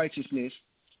his righteousness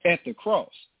at the cross.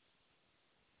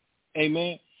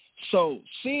 Amen? So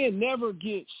sin never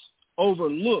gets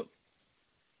overlooked.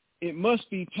 It must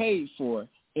be paid for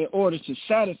in order to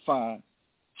satisfy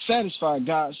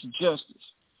God's justice.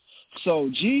 So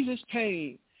Jesus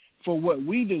paid for what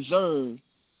we deserve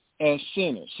as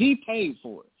sinners. He paid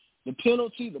for it. The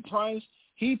penalty, the price,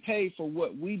 he paid for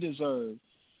what we deserve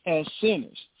as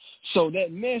sinners. So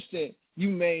that mess that you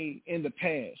made in the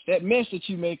past, that mess that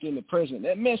you make in the present,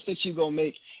 that mess that you're going to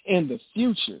make in the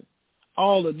future,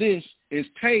 all of this is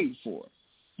paid for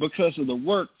because of the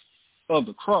work of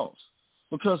the cross,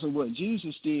 because of what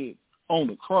Jesus did on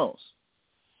the cross.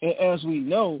 And as we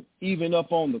know, even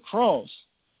up on the cross,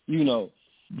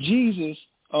 Jesus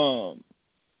was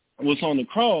on the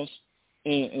cross,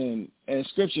 and as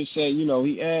Scripture said,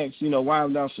 he asked, why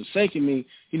have thou forsaken me?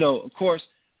 Of course,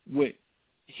 what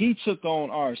he took on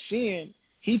our sin,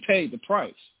 he paid the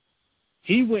price.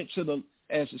 He went to the,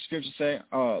 as the Scripture say,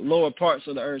 lower parts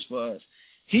of the earth for us.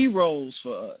 He rose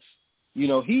for us.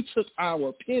 He took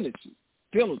our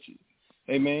penalty.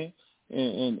 Amen.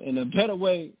 And a better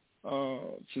way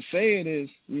to say it is,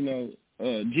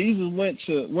 Jesus went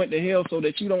to hell so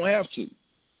that you don't have to.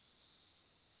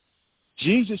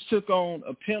 Jesus took on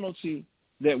a penalty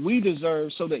that we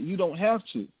deserve so that you don't have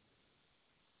to.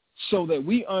 So that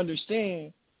we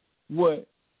understand what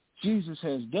Jesus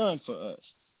has done for us.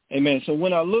 Amen. So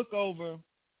when I look over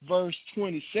verse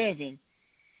 27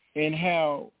 and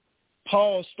how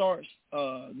Paul starts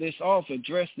this off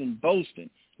addressing boasting,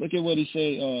 look at what he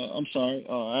said. I'm sorry.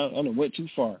 I went too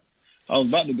far. I was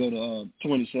about to go to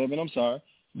 27. I'm sorry.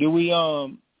 Do we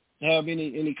have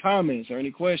any comments or any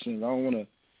questions? I don't want to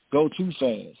go too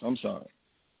fast. I'm sorry.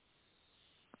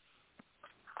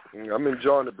 I'm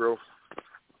enjoying it, bro.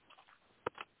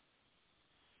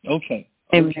 Okay.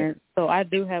 Amen. So I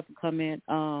do have a comment.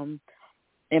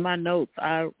 In my notes,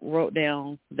 I wrote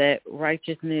down that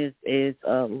righteousness is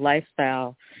a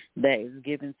lifestyle that is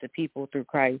given to people through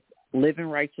Christ, living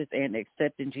righteous and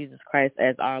accepting Jesus Christ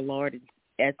as our Lord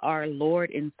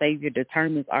and Savior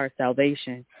determines our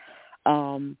salvation.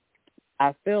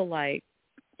 I feel like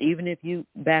even if you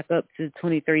back up to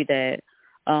 23, that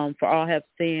for all have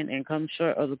sinned and come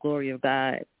short of the glory of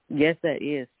God, yes, that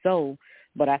is so.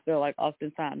 But I feel like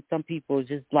oftentimes some people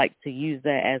just like to use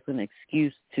that as an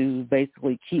excuse to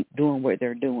basically keep doing what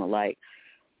they're doing. Like,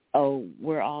 oh,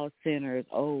 we're all sinners.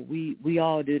 Oh, we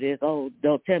all do this. Oh,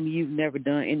 don't tell me you've never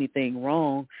done anything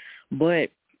wrong.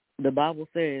 But the Bible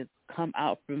says, come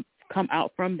out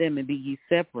from them and be ye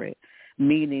separate,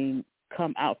 meaning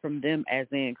come out from them as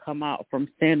in come out from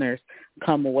sinners,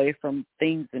 come away from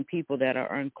things and people that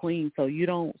are unclean, so you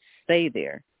don't stay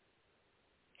there.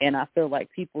 And I feel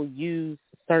like people use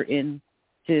certain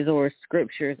or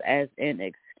scriptures as an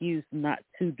excuse not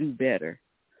to do better.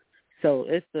 So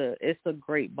it's a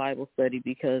great Bible study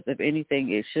because, if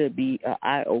anything, it should be an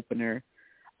eye-opener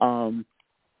of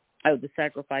the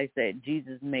sacrifice that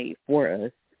Jesus made for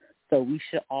us. So we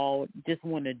should all just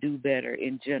want to do better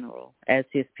in general as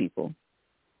his people.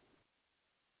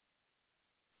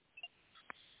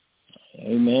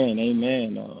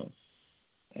 Amen.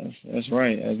 That's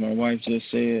right. As my wife just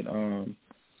said, and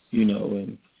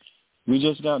we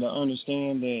just got to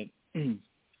understand that,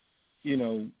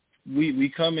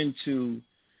 we come into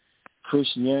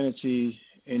Christianity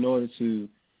in order to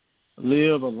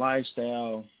live a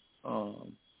lifestyle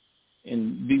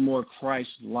and be more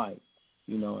Christ-like,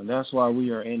 and that's why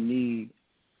we are in need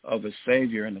of a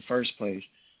Savior in the first place,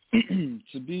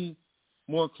 to be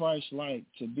more Christ-like,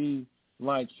 to be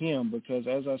like him, because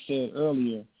as I said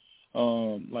earlier,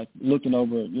 like looking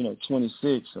over,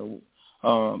 26,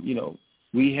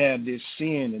 we have this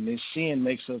sin, and this sin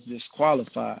makes us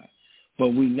disqualified. But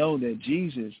we know that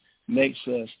Jesus makes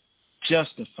us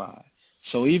justified.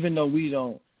 So even though we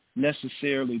don't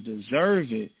necessarily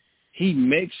deserve it, he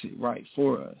makes it right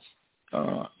for us.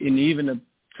 And even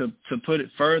to put it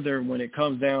further, when it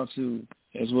comes down to,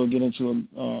 as we'll get into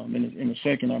in a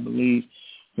second, I believe,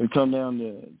 when it comes down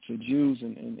to Jews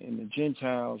and the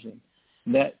Gentiles and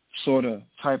that sort of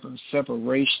type of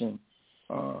separation,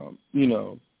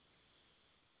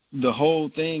 the whole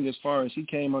thing as far as he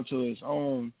came unto his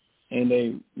own and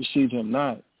they received him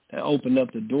not, that opened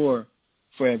up the door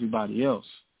for everybody else.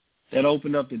 That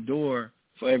opened up the door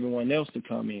for everyone else to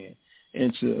come in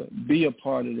and to be a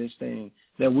part of this thing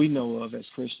that we know of as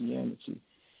Christianity.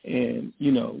 And,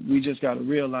 we just got to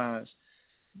realize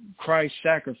Christ's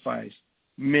sacrifice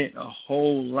meant a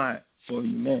whole lot for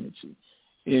humanity.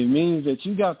 It means that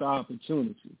you got the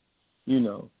opportunity,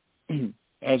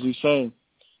 as we say,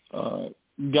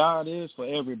 God is for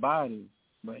everybody,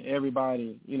 but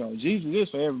everybody, Jesus is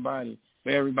for everybody,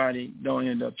 but everybody don't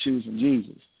end up choosing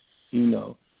Jesus,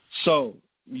 So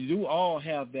you do all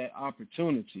have that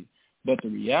opportunity, but the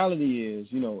reality is,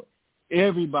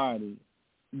 everybody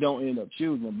don't end up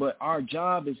choosing them. But our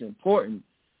job is important,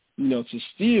 to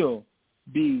still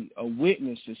be a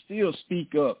witness, to still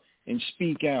speak up and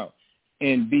speak out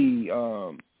and be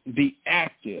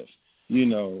active.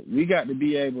 We got to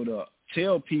be able to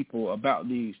tell people about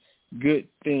these good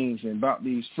things and about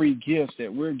these free gifts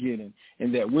that we're getting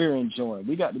and that we're enjoying.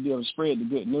 We got to be able to spread the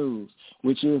good news,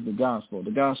 which is the gospel.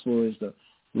 The gospel is the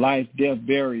life, death,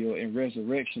 burial, and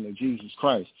resurrection of Jesus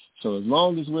Christ. So as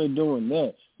long as we're doing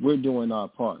that, we're doing our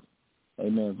part.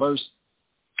 Amen. Verse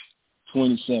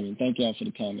 27. Thank y'all for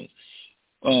the comments.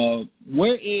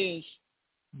 Where is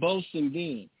boasting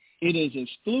then? It is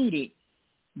excluded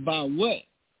by what?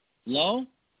 Law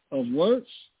of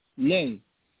works? Nay,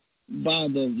 by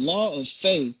the law of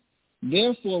faith.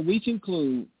 Therefore we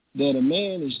conclude that a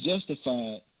man is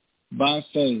justified by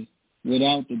faith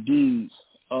without the deeds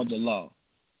of the law.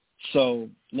 So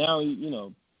now,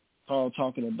 Paul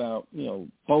talking about,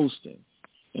 boasting.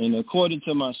 And according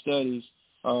to my studies,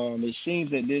 it seems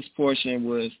that this portion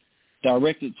was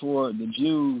directed toward the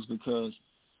Jews because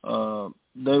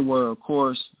they were, of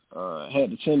course,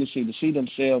 had the tendency to see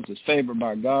themselves as favored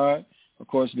by God, of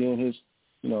course, being his,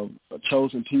 a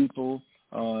chosen people,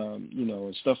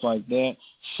 and stuff like that.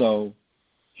 So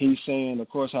he's saying, of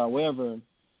course, however,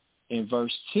 in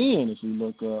verse 10, if we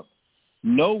look up,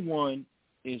 no one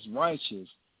is righteous,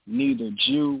 neither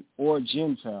Jew or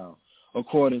Gentile,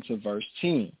 according to verse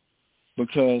 10,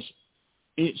 because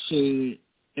it said,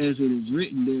 as it is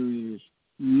written, there is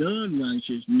none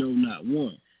righteous, no, not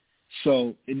one.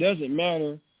 So it doesn't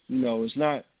matter, it's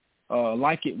not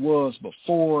like it was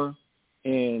before,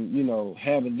 and,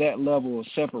 having that level of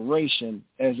separation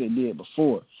as it did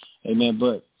before. Amen.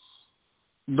 But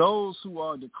those who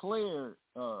are declared,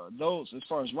 those as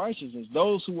far as righteousness,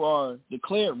 those who are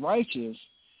declared righteous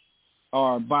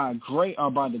are by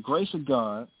the grace of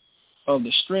God, of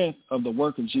the strength of the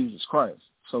work of Jesus Christ.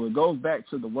 So it goes back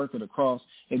to the work of the cross.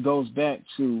 It goes back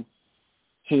to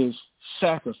his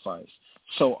sacrifice.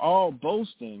 So all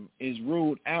boasting is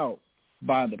ruled out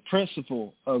by the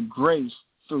principle of grace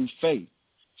through faith.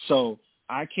 So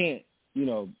I can't,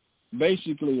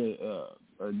 basically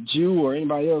a Jew or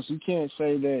anybody else, you can't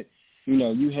say that,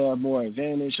 you have more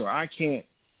advantage, or I can't,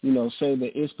 say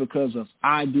that it's because of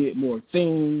I did more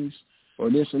things or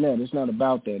this and that. It's not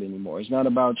about that anymore. It's not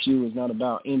about you. It's not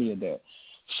about any of that.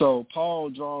 So Paul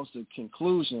draws the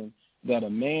conclusion that a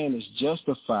man is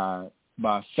justified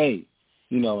by faith.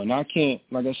 And I can't,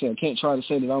 like I said, I can't try to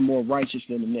say that I'm more righteous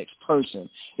than the next person.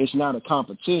 It's not a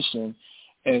competition.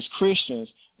 As Christians,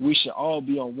 we should all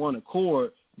be on one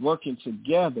accord, working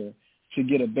together to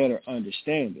get a better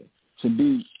understanding, to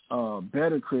be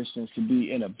better Christians, to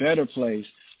be in a better place,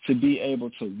 to be able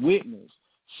to witness.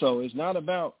 So it's not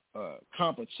about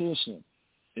competition.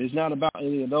 It's not about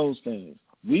any of those things.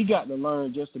 We got to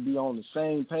learn just to be on the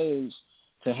same page,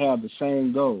 to have the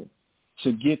same goal,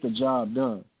 to get the job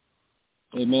done.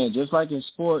 Amen. Just like in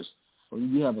sports,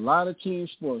 we have a lot of team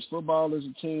sports. Football is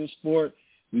a team sport.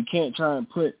 We can't try and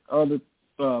put other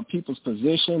people's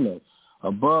position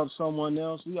above someone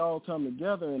else. We all come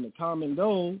together, and the common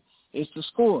goal is to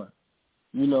score.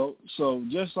 So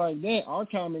just like that, our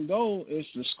common goal is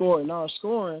to score, and our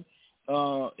scoring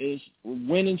is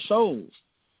winning souls.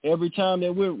 Every time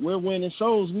that we're winning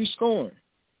souls, we scoring.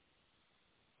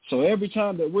 So every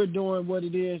time that we're doing what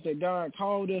it is that God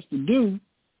called us to do,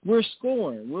 we're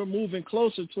scoring. We're moving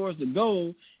closer towards the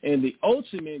goal and the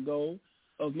ultimate goal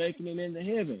of making it into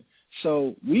heaven.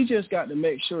 So we just got to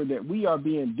make sure that we are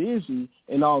being busy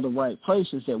in all the right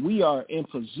places, that we are in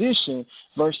position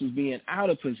versus being out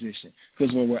of position.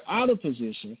 Because when we're out of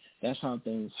position, that's how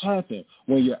things happen,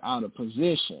 when you're out of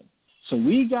position. So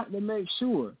we got to make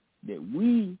sure that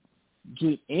we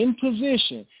get in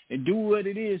position and do what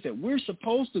it is that we're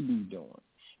supposed to be doing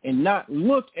and not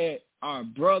look at our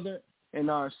brother and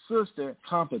our sister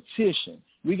competition.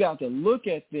 We got to look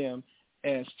at them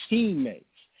as teammates.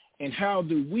 And how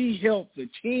do we help the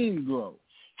team grow?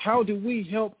 How do we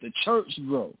help the church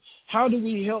grow? How do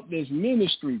we help this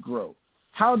ministry grow?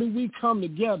 How do we come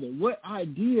together? What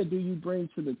idea do you bring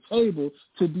to the table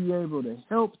to be able to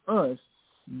help us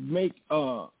make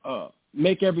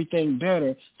everything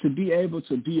better, to be able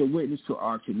to be a witness to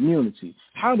our community?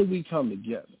 How do we come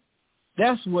together?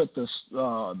 That's what the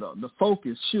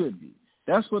focus should be.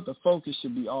 That's what the focus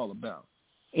should be all about.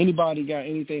 Anybody got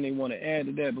anything they want to add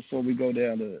to that before we go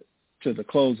down to the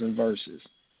closing verses?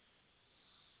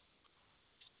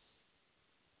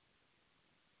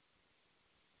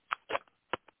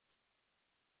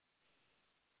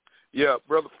 Yeah,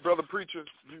 brother preacher,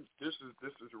 this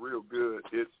is real good.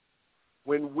 It's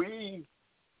when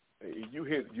you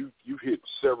hit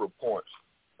several points.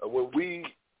 When we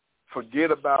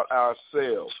forget about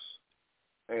ourselves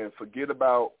and forget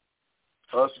about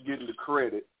us getting the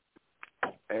credit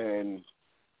and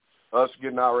us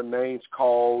getting our names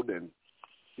called and,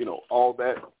 you know, all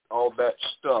that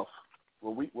stuff.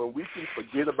 When we can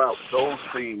forget about those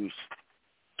things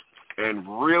and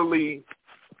really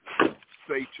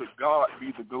say to God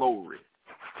be the glory.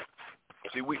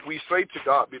 See, we say to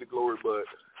God be the glory, but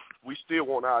we still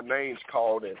want our names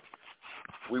called and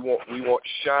we want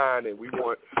shine and we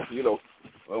want, you know,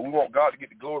 we want God to get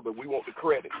the glory, but we want the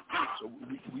credit. So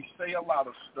we say a lot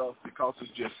of stuff because it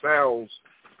just sounds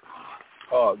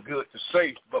good to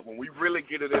say, but when we really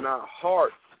get it in our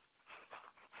heart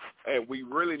and we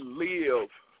really live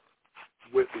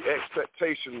with the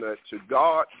expectation that to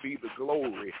God be the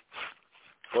glory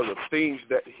for the things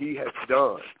that he has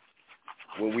done,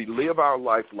 when we live our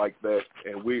life like that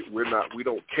and we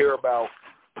don't care about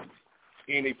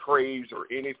any praise or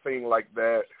anything like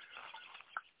that,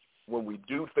 when we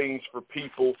do things for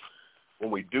people, when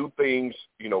we do things,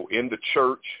 you know, in the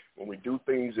church, when we do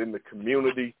things in the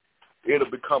community, it'll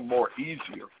become more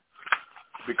easier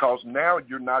because now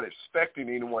you're not expecting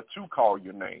anyone to call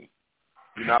your name.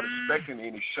 You're not expecting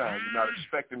any shine. You're not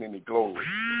expecting any glory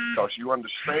because you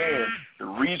understand the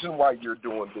reason why you're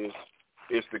doing this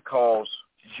is because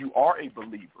you are a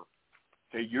believer.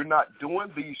 Okay? You're not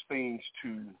doing these things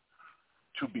to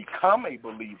become a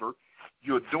believer.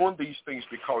 You're doing these things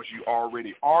because you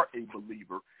already are a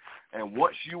believer. And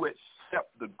once you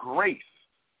accept the grace,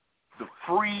 the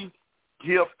free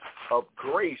gift of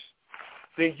grace,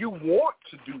 then you want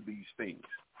to do these things.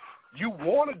 You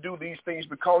want to do these things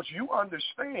because you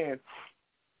understand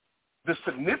the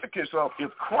significance of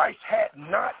if Christ had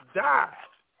not died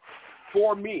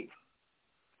for me,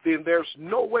 then there's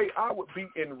no way I would be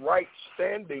in right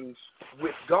standings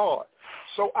with God.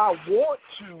 So I want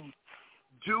to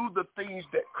do the things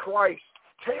that Christ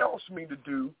tells me to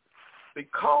do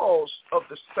because of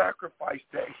the sacrifice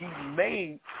that he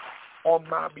made on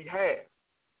my behalf.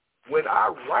 When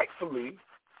I rightfully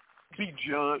be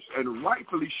judged and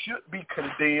rightfully should be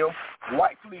condemned,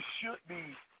 rightfully should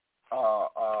be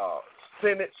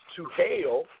sentenced to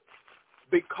hell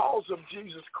because of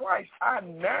Jesus Christ, I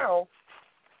now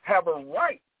have a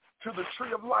right to the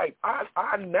tree of life.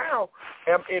 I now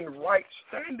am in right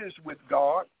standings with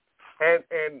God,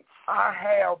 and I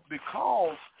have,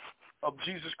 because of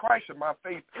Jesus Christ and my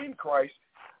faith in Christ,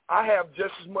 I have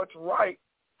just as much right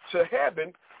to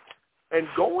heaven and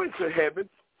going to heaven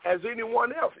as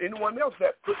anyone else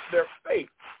that puts their faith.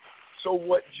 So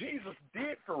what Jesus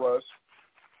did for us,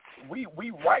 we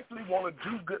rightfully want to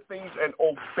do good things and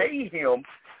obey him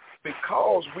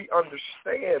because we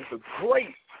understand the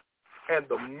grace and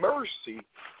the mercy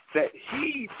that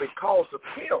he, because of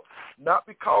him, not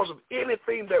because of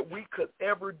anything that we could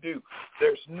ever do.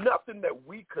 There's nothing that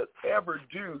we could ever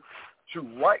do to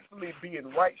rightfully be in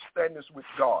right standings with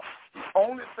God. The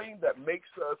only thing that makes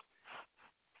us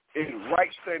in right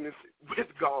standings with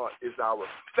God is our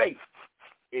faith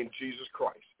in Jesus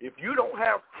Christ. If you don't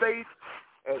have faith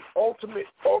and ultimate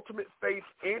faith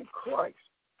in Christ,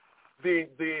 then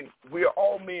we are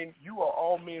all men, you are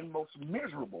all men most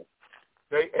miserable.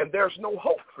 Okay? And there's no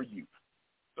hope for you.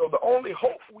 So the only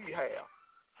hope we have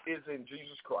is in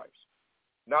Jesus Christ.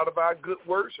 Not of our good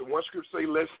works. And one scripture say,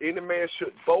 lest any man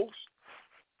should boast.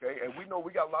 Okay, and we know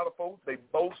we got a lot of folks, they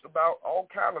boast about all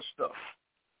kind of stuff.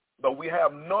 But we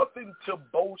have nothing to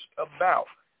boast about.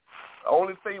 The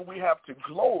only thing we have to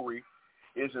glory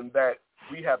is in that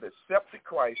we have accepted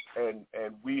Christ and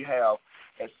we have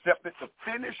accepted the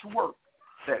finished work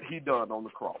that he done on the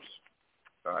cross.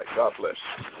 All right, God bless.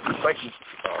 Thank you,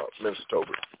 Minister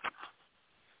Tobin.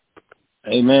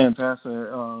 Amen,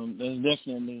 Pastor. That's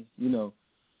definitely,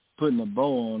 putting a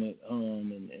bow on it.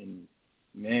 And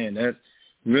man, that's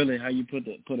really how you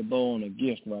put a bow on a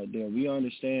gift right there. We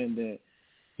understand that,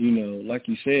 like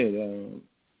you said,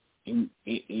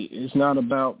 it's not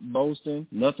about boasting,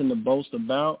 nothing to boast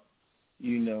about.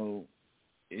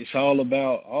 It's all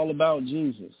about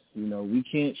Jesus. We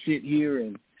can't sit here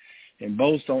and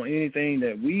boast on anything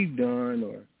that we've done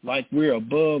or like we're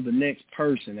above the next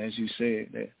person, as you said.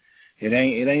 That it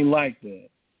ain't like that,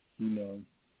 and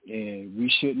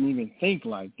we shouldn't even think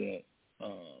like that.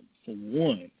 For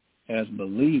one, as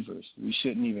believers, we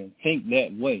shouldn't even think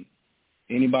that way.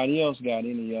 Anybody else got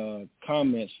any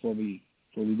comments before we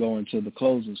go into the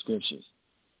closing scriptures?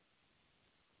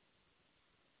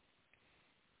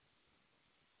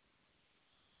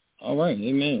 All right,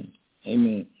 amen.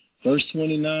 Amen. Verse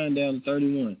 29 down to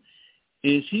 31.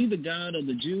 Is he the God of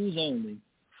the Jews only?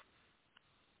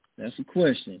 That's a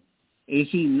question. Is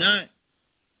he not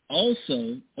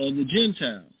also of the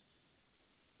Gentiles?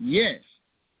 Yes,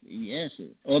 he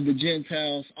answered, of the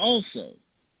Gentiles also.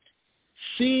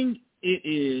 Seeing it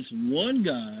is one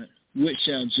God which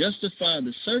shall justify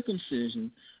the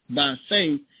circumcision by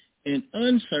faith and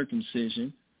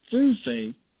uncircumcision through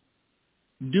faith,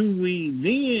 do we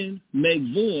then make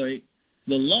void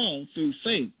the law through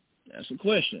faith? That's a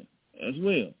question as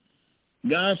well.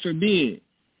 God forbid.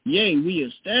 Yea, we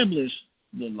establish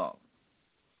the law.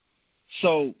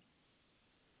 So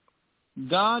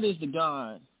God is the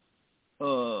God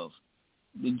of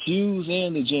the Jews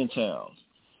and the Gentiles.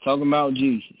 Talking about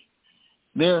Jesus.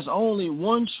 There's only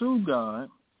one true God,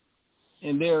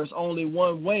 and there's only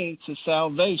one way to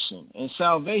salvation. And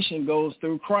salvation goes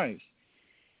through Christ,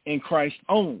 and Christ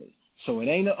only. So it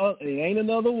ain't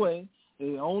another way.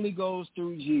 It only goes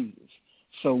through Jesus.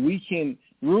 So we can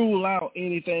rule out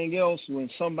anything else when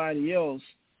somebody else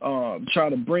try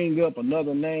to bring up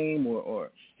another name, or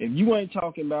if you ain't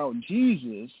talking about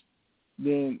Jesus,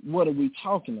 then what are we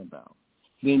talking about?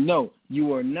 Then no,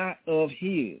 you are not of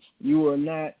his. You are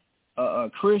not a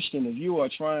Christian if you are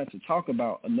trying to talk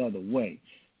about another way.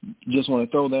 Just want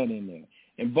to throw that in there.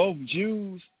 And both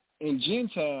Jews and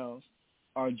Gentiles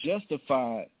are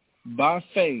justified by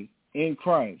faith in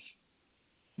Christ.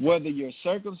 Whether you're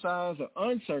circumcised or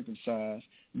uncircumcised,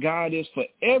 God is for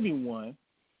everyone,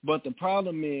 but the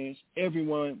problem is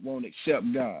everyone won't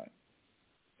accept God.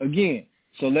 Again,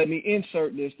 so let me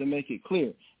insert this to make it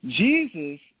clear.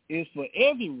 Jesus is for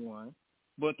everyone,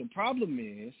 but the problem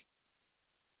is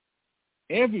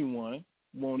everyone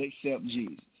won't accept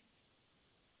Jesus.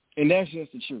 And that's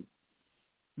just the truth.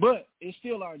 But it's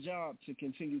still our job to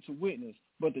continue to witness.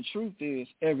 But the truth is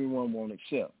everyone won't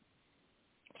accept.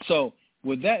 So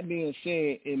with that being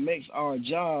said, it makes our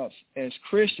jobs as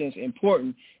Christians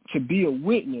important to be a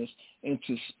witness and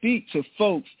to speak to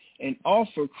folks and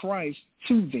offer Christ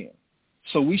to them.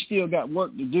 So we still got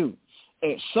work to do.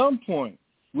 At some point,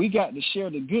 we got to share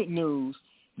the good news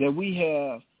that we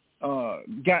have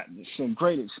got some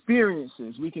great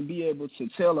experiences. We can be able to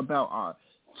tell about our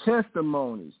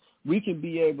testimonies. We can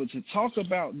be able to talk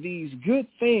about these good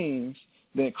things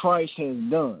that Christ has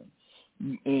done.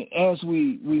 And as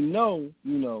we know,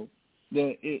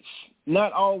 that it's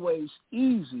not always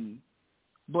easy,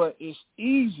 but it's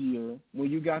easier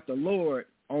when you got the Lord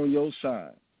on your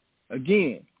side.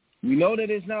 Again, we know that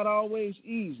it's not always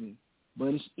easy,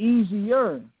 but it's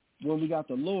easier when we got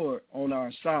the Lord on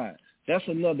our side. That's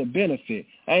another benefit.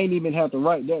 I ain't even have to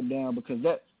write that down because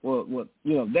that's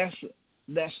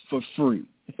for free.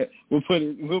 We'll put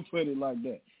it like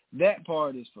that. That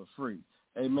part is for free.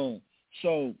 Amen.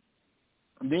 So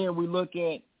then we look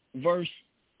at verse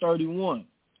 31.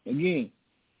 Again,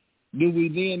 do we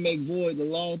then make void the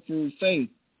law through faith?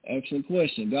 Excellent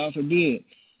question. God forbid.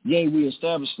 Yea, we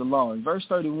establish the law. In verse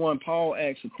 31, Paul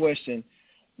asks a question,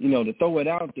 to throw it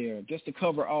out there, just to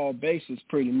cover all bases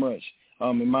pretty much,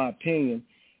 in my opinion.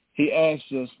 He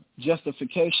asks us,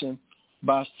 justification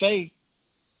by faith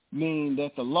mean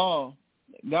that the law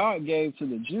God gave to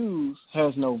the Jews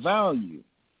has no value?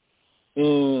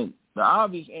 And the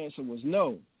obvious answer was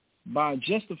no. By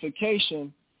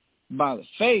justification, by the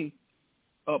faith,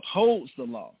 upholds the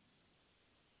law.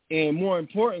 And more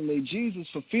importantly, Jesus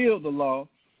fulfilled the law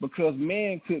because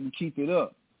man couldn't keep it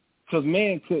up, because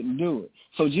man couldn't do it.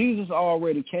 So Jesus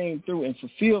already came through and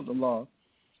fulfilled the law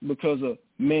because of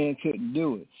man couldn't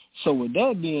do it. So with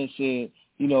that being said,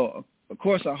 of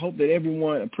course, I hope that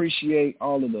everyone appreciate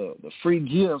all of the free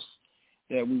gifts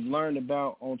that we've learned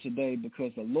about on today,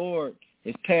 because the Lord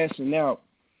is passing out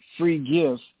free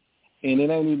gifts, and it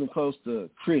ain't even close to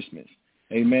Christmas.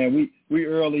 Amen. We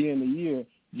early in the year,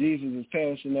 Jesus is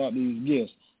passing out these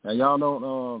gifts. Now, y'all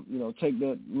don't, take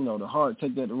that, the heart,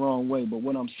 take that the wrong way. But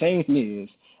what I'm saying is,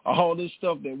 all this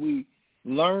stuff that we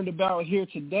learned about here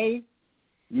today,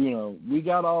 we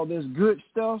got all this good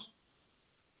stuff,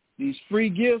 these free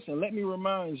gifts. And let me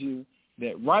remind you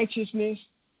that righteousness,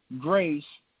 grace,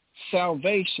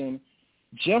 salvation,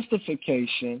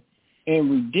 justification, and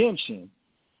redemption,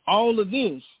 all of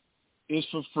this is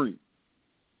for free.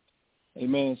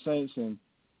 Amen, saints.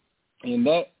 And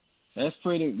that's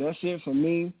it for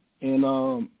me. And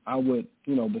I would,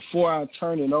 before I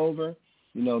turn it over,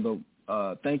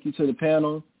 thank you to the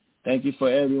panel. Thank you for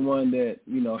everyone that,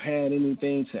 had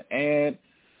anything to add.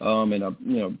 And I,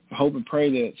 hope and pray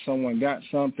that someone got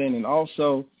something. And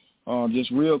also,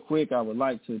 just real quick, I would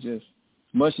like to just,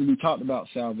 much as we talked about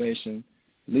salvation,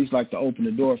 at least like to open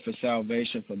the door for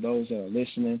salvation for those that are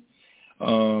listening.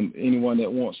 Anyone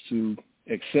that wants to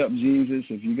accept Jesus,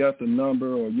 if you got the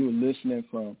number or you're listening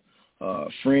from a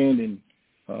friend and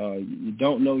you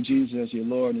don't know Jesus as your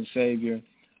Lord and Savior,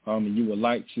 and you would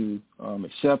like to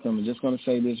accept him, I'm just going to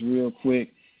say this real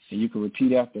quick, and you can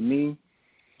repeat after me.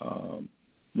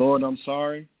 Lord, I'm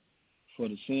sorry for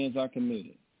the sins I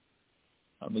committed.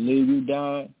 I believe you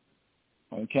died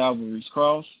on Calvary's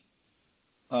cross.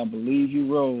 I believe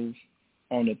you rose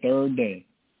on the third day.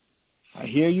 I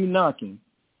hear you knocking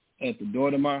at the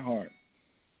door to my heart.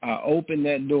 I open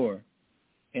that door,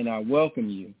 and I welcome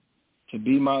you to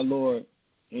be my Lord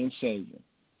and Savior.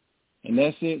 And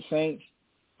that's it, saints.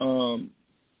 You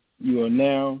are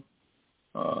now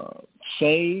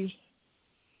saved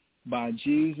by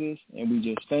Jesus, and we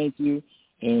just thank you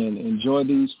and enjoy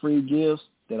these free gifts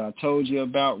that I told you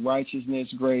about: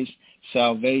 righteousness, grace,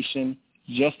 salvation,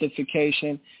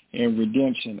 justification, and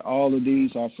redemption. All of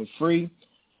these are for free,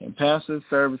 and pass this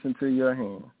service into your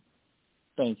hand.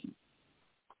 Thank you.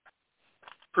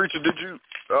 Preacher, did you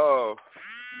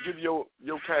give your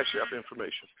Cash App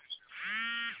information?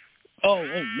 Oh,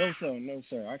 no,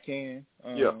 sir. I can.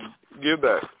 Give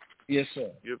that. Yes,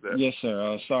 sir. Give that. Yes,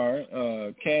 sir. Sorry.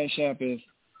 Cash App is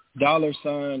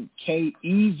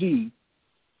 $KEV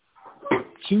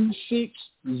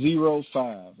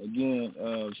 2605. Again,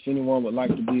 if anyone would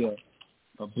like to be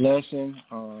a blessing,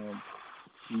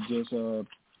 we just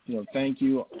thank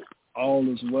you. All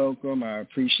is welcome. I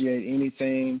appreciate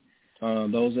anything.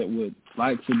 Those that would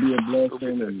like to be a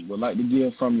blessing and would like to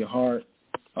give from your heart,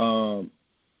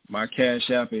 my Cash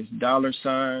App is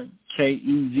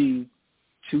 $KEV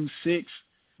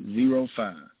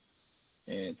 2605.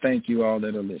 And thank you all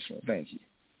that are listening. Thank you.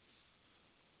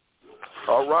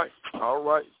 All right.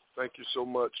 Thank you so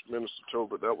much, Minister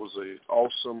Tobert. That was an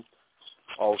awesome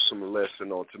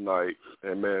lesson on tonight.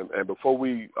 And before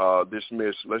we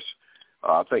dismiss,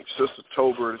 I think Sister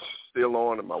Tobert is still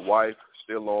on and my wife is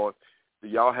still on. Do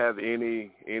y'all have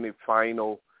any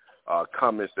final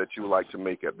comments that you would like to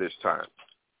make at this time?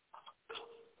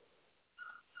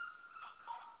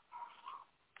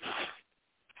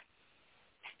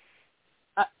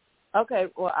 Okay,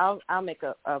 well, I'll make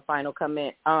a final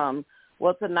comment.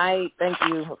 Well, tonight, thank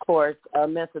you, of course,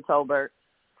 Mr. Tobert,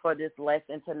 for this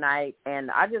lesson tonight.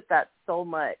 And I just got so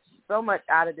much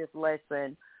out of this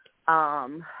lesson.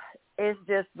 It's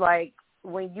just like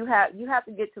when you have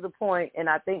to get to the point, and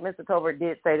I think Mr. Tobert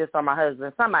did say this, or my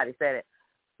husband, somebody said it,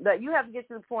 that you have to get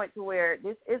to the point to where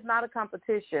this is not a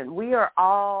competition. We are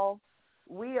all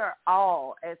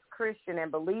as Christian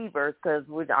and believers, because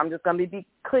I'm just going to be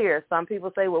clear. Some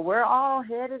people say, well, we're all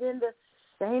headed in the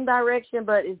same direction,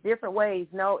 but it's different ways.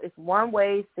 No, it's one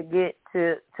way to get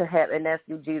to heaven, and that's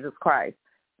through Jesus Christ.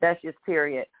 That's just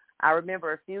period. I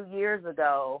remember a few years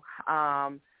ago,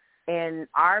 in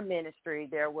our ministry,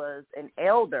 there was an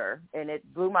elder, and it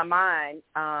blew my mind,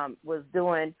 was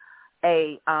doing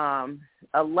a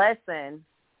lesson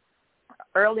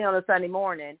early on a Sunday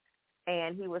morning,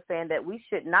 and he was saying that we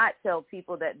should not tell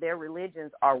people that their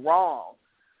religions are wrong.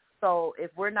 So if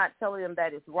we're not telling them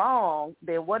that it's wrong,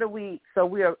 then what are we? So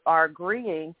we are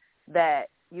agreeing that,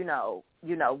 we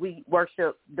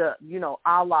worship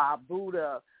Allah,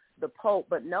 Buddha, the Pope,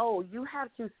 but no, you have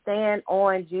to stand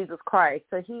on Jesus Christ.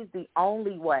 So he's the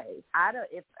only way.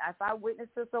 If I witness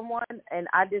to someone and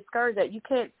I discourage that, you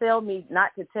can't tell me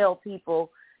not to tell people,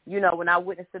 when I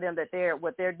witness to them that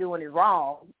what they're doing is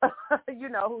wrong,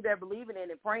 who they're believing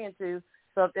in and praying to.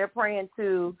 So if they're praying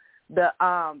to the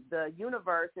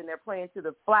universe and they're praying to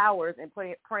the flowers and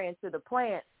praying to the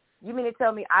plants, You mean to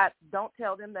tell me I don't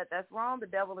tell them that that's wrong? The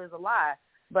devil is a lie.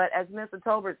 But as Mr.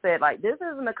 Tolbert said, like, this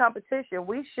isn't a competition.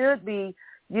 We should be,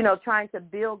 trying to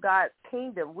build God's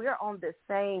kingdom. We're on the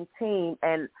same team.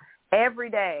 And every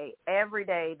day,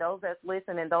 those that's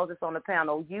listening and those that's on the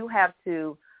panel, you have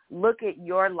to look at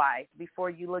your life before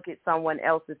you look at someone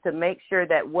else's to make sure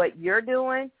that what you're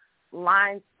doing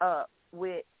lines up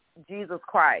with Jesus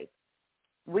Christ.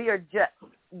 We are just,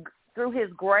 through his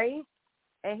grace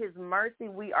and his mercy,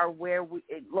 we are where we,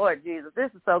 Lord Jesus, this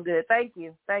is so good. Thank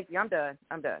you. I'm done.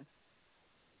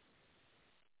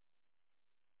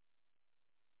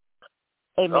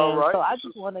 Amen. All right. So I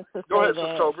just wanted to say Go ahead, that.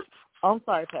 October. I'm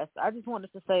sorry, Pastor. I just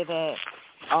wanted to say that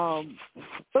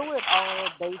through it all,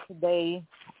 day to day,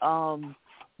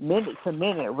 minute to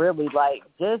minute, really, like,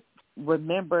 just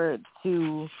remember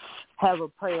to have a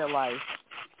prayer life.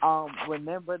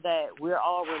 Remember that we're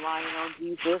all relying on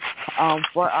Jesus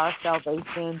for our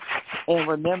salvation, and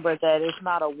remember that it's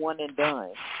not a one and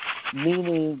done,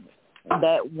 meaning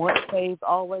that once saved,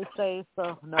 always saved.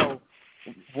 So, no,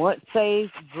 once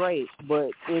saved, great, but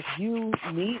if you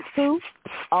need to,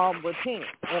 repent.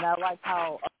 And I like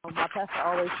how my pastor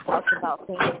always talks about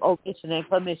things, omission and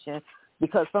commission,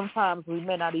 because sometimes we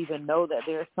may not even know that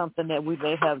there's something that we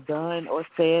may have done or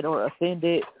said or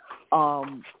offended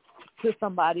to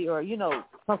somebody, or,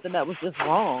 something that was just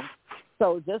wrong.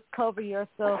 So just cover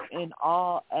yourself in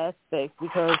all aspects,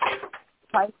 because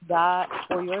Christ died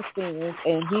for your sins,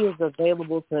 and he is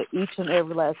available to each and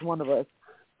every last one of us.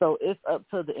 So it's up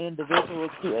to the individual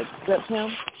to accept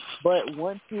him. But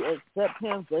once you accept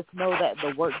him, just know that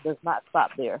the work does not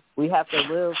stop there. We have to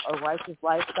live a righteous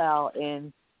lifestyle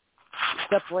and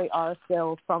separate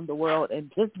ourselves from the world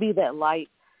and just be that light.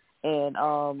 And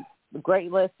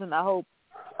great lesson. I hope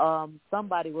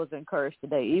somebody was encouraged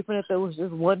today. Even if it was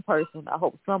just one person, I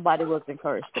hope somebody was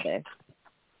encouraged today.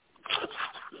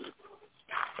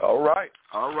 All right.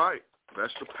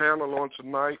 That's the panel on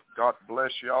tonight. God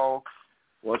bless y'all.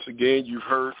 Once again, you've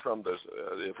heard from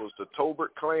it was the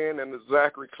Tolbert clan and the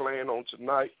Zachary clan on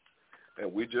tonight,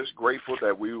 and we're just grateful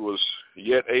that we was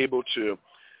yet able to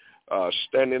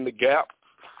stand in the gap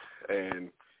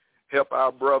and help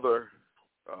our brother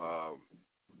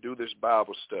do this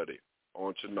Bible study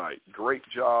on tonight. Great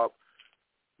job,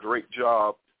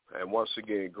 and once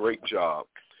again, great job.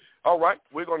 All right,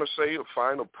 we're going to say a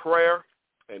final prayer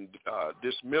and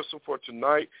dismissal for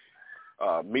tonight.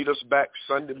 Meet us back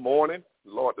Sunday morning.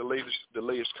 Lord, the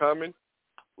delay is coming.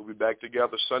 We'll be back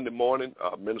together Sunday morning.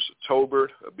 Minister Tolbert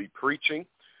will be preaching.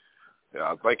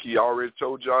 I think he already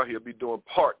told y'all he'll be doing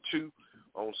part 2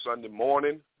 on Sunday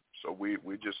morning. So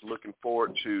we're just looking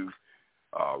forward to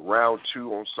round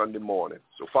 2 on Sunday morning.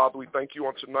 So, Father, we thank you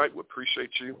on tonight. We appreciate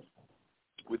you.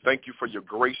 We thank you for your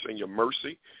grace and your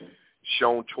mercy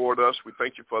shown toward us. We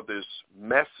thank you for this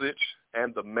message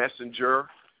and the messenger.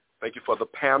 Thank you for the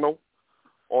panel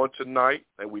on tonight,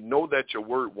 and we know that your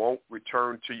word won't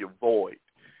return to your void.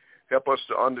 Help us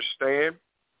to understand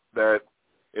that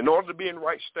in order to be in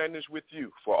right standings with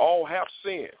you, for all have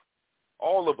sinned,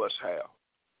 all of us have,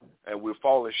 and we're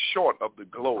falling short of the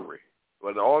glory.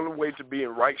 But the only way to be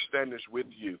in right standings with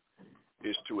you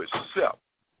is to accept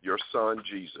your son,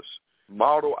 Jesus,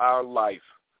 model our life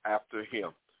after him,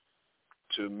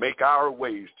 to make our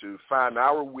ways, to find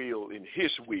our will in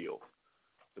his will,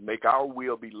 to make our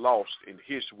will be lost in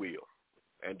his will,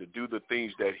 and to do the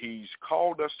things that he's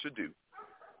called us to do.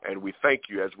 And we thank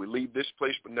you as we leave this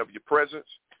place, but never your presence.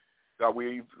 God,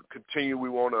 we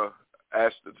want to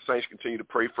ask that the saints continue to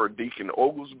pray for Deacon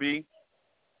Oglesby,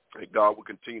 and God will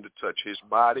continue to touch his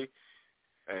body.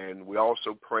 And we're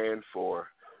also praying for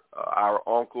our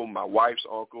uncle, my wife's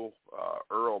uncle,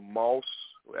 Earl Moss.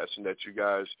 We're asking that you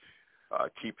guys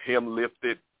keep him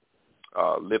lifted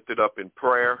up in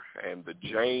prayer, and the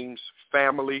James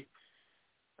family,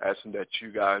 asking that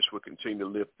you guys will continue to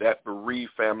lift that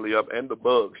bereaved family up, and the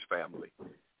Buggs family.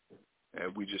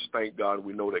 And we just thank God.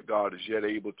 We know that God is yet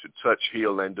able to touch,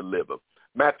 heal, and deliver.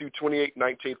 Matthew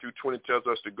 28:19-20 tells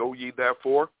us to go ye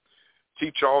therefore,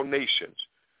 teach all nations,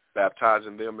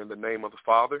 baptizing them in the name of the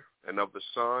Father and of the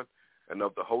Son and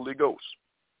of the Holy Ghost,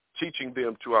 teaching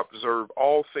them to observe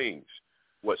all things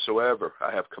whatsoever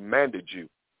I have commanded you.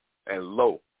 And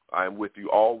lo, I am with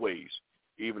you always,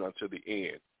 even unto the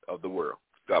end of the world.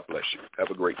 God bless you. Have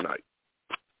a great night.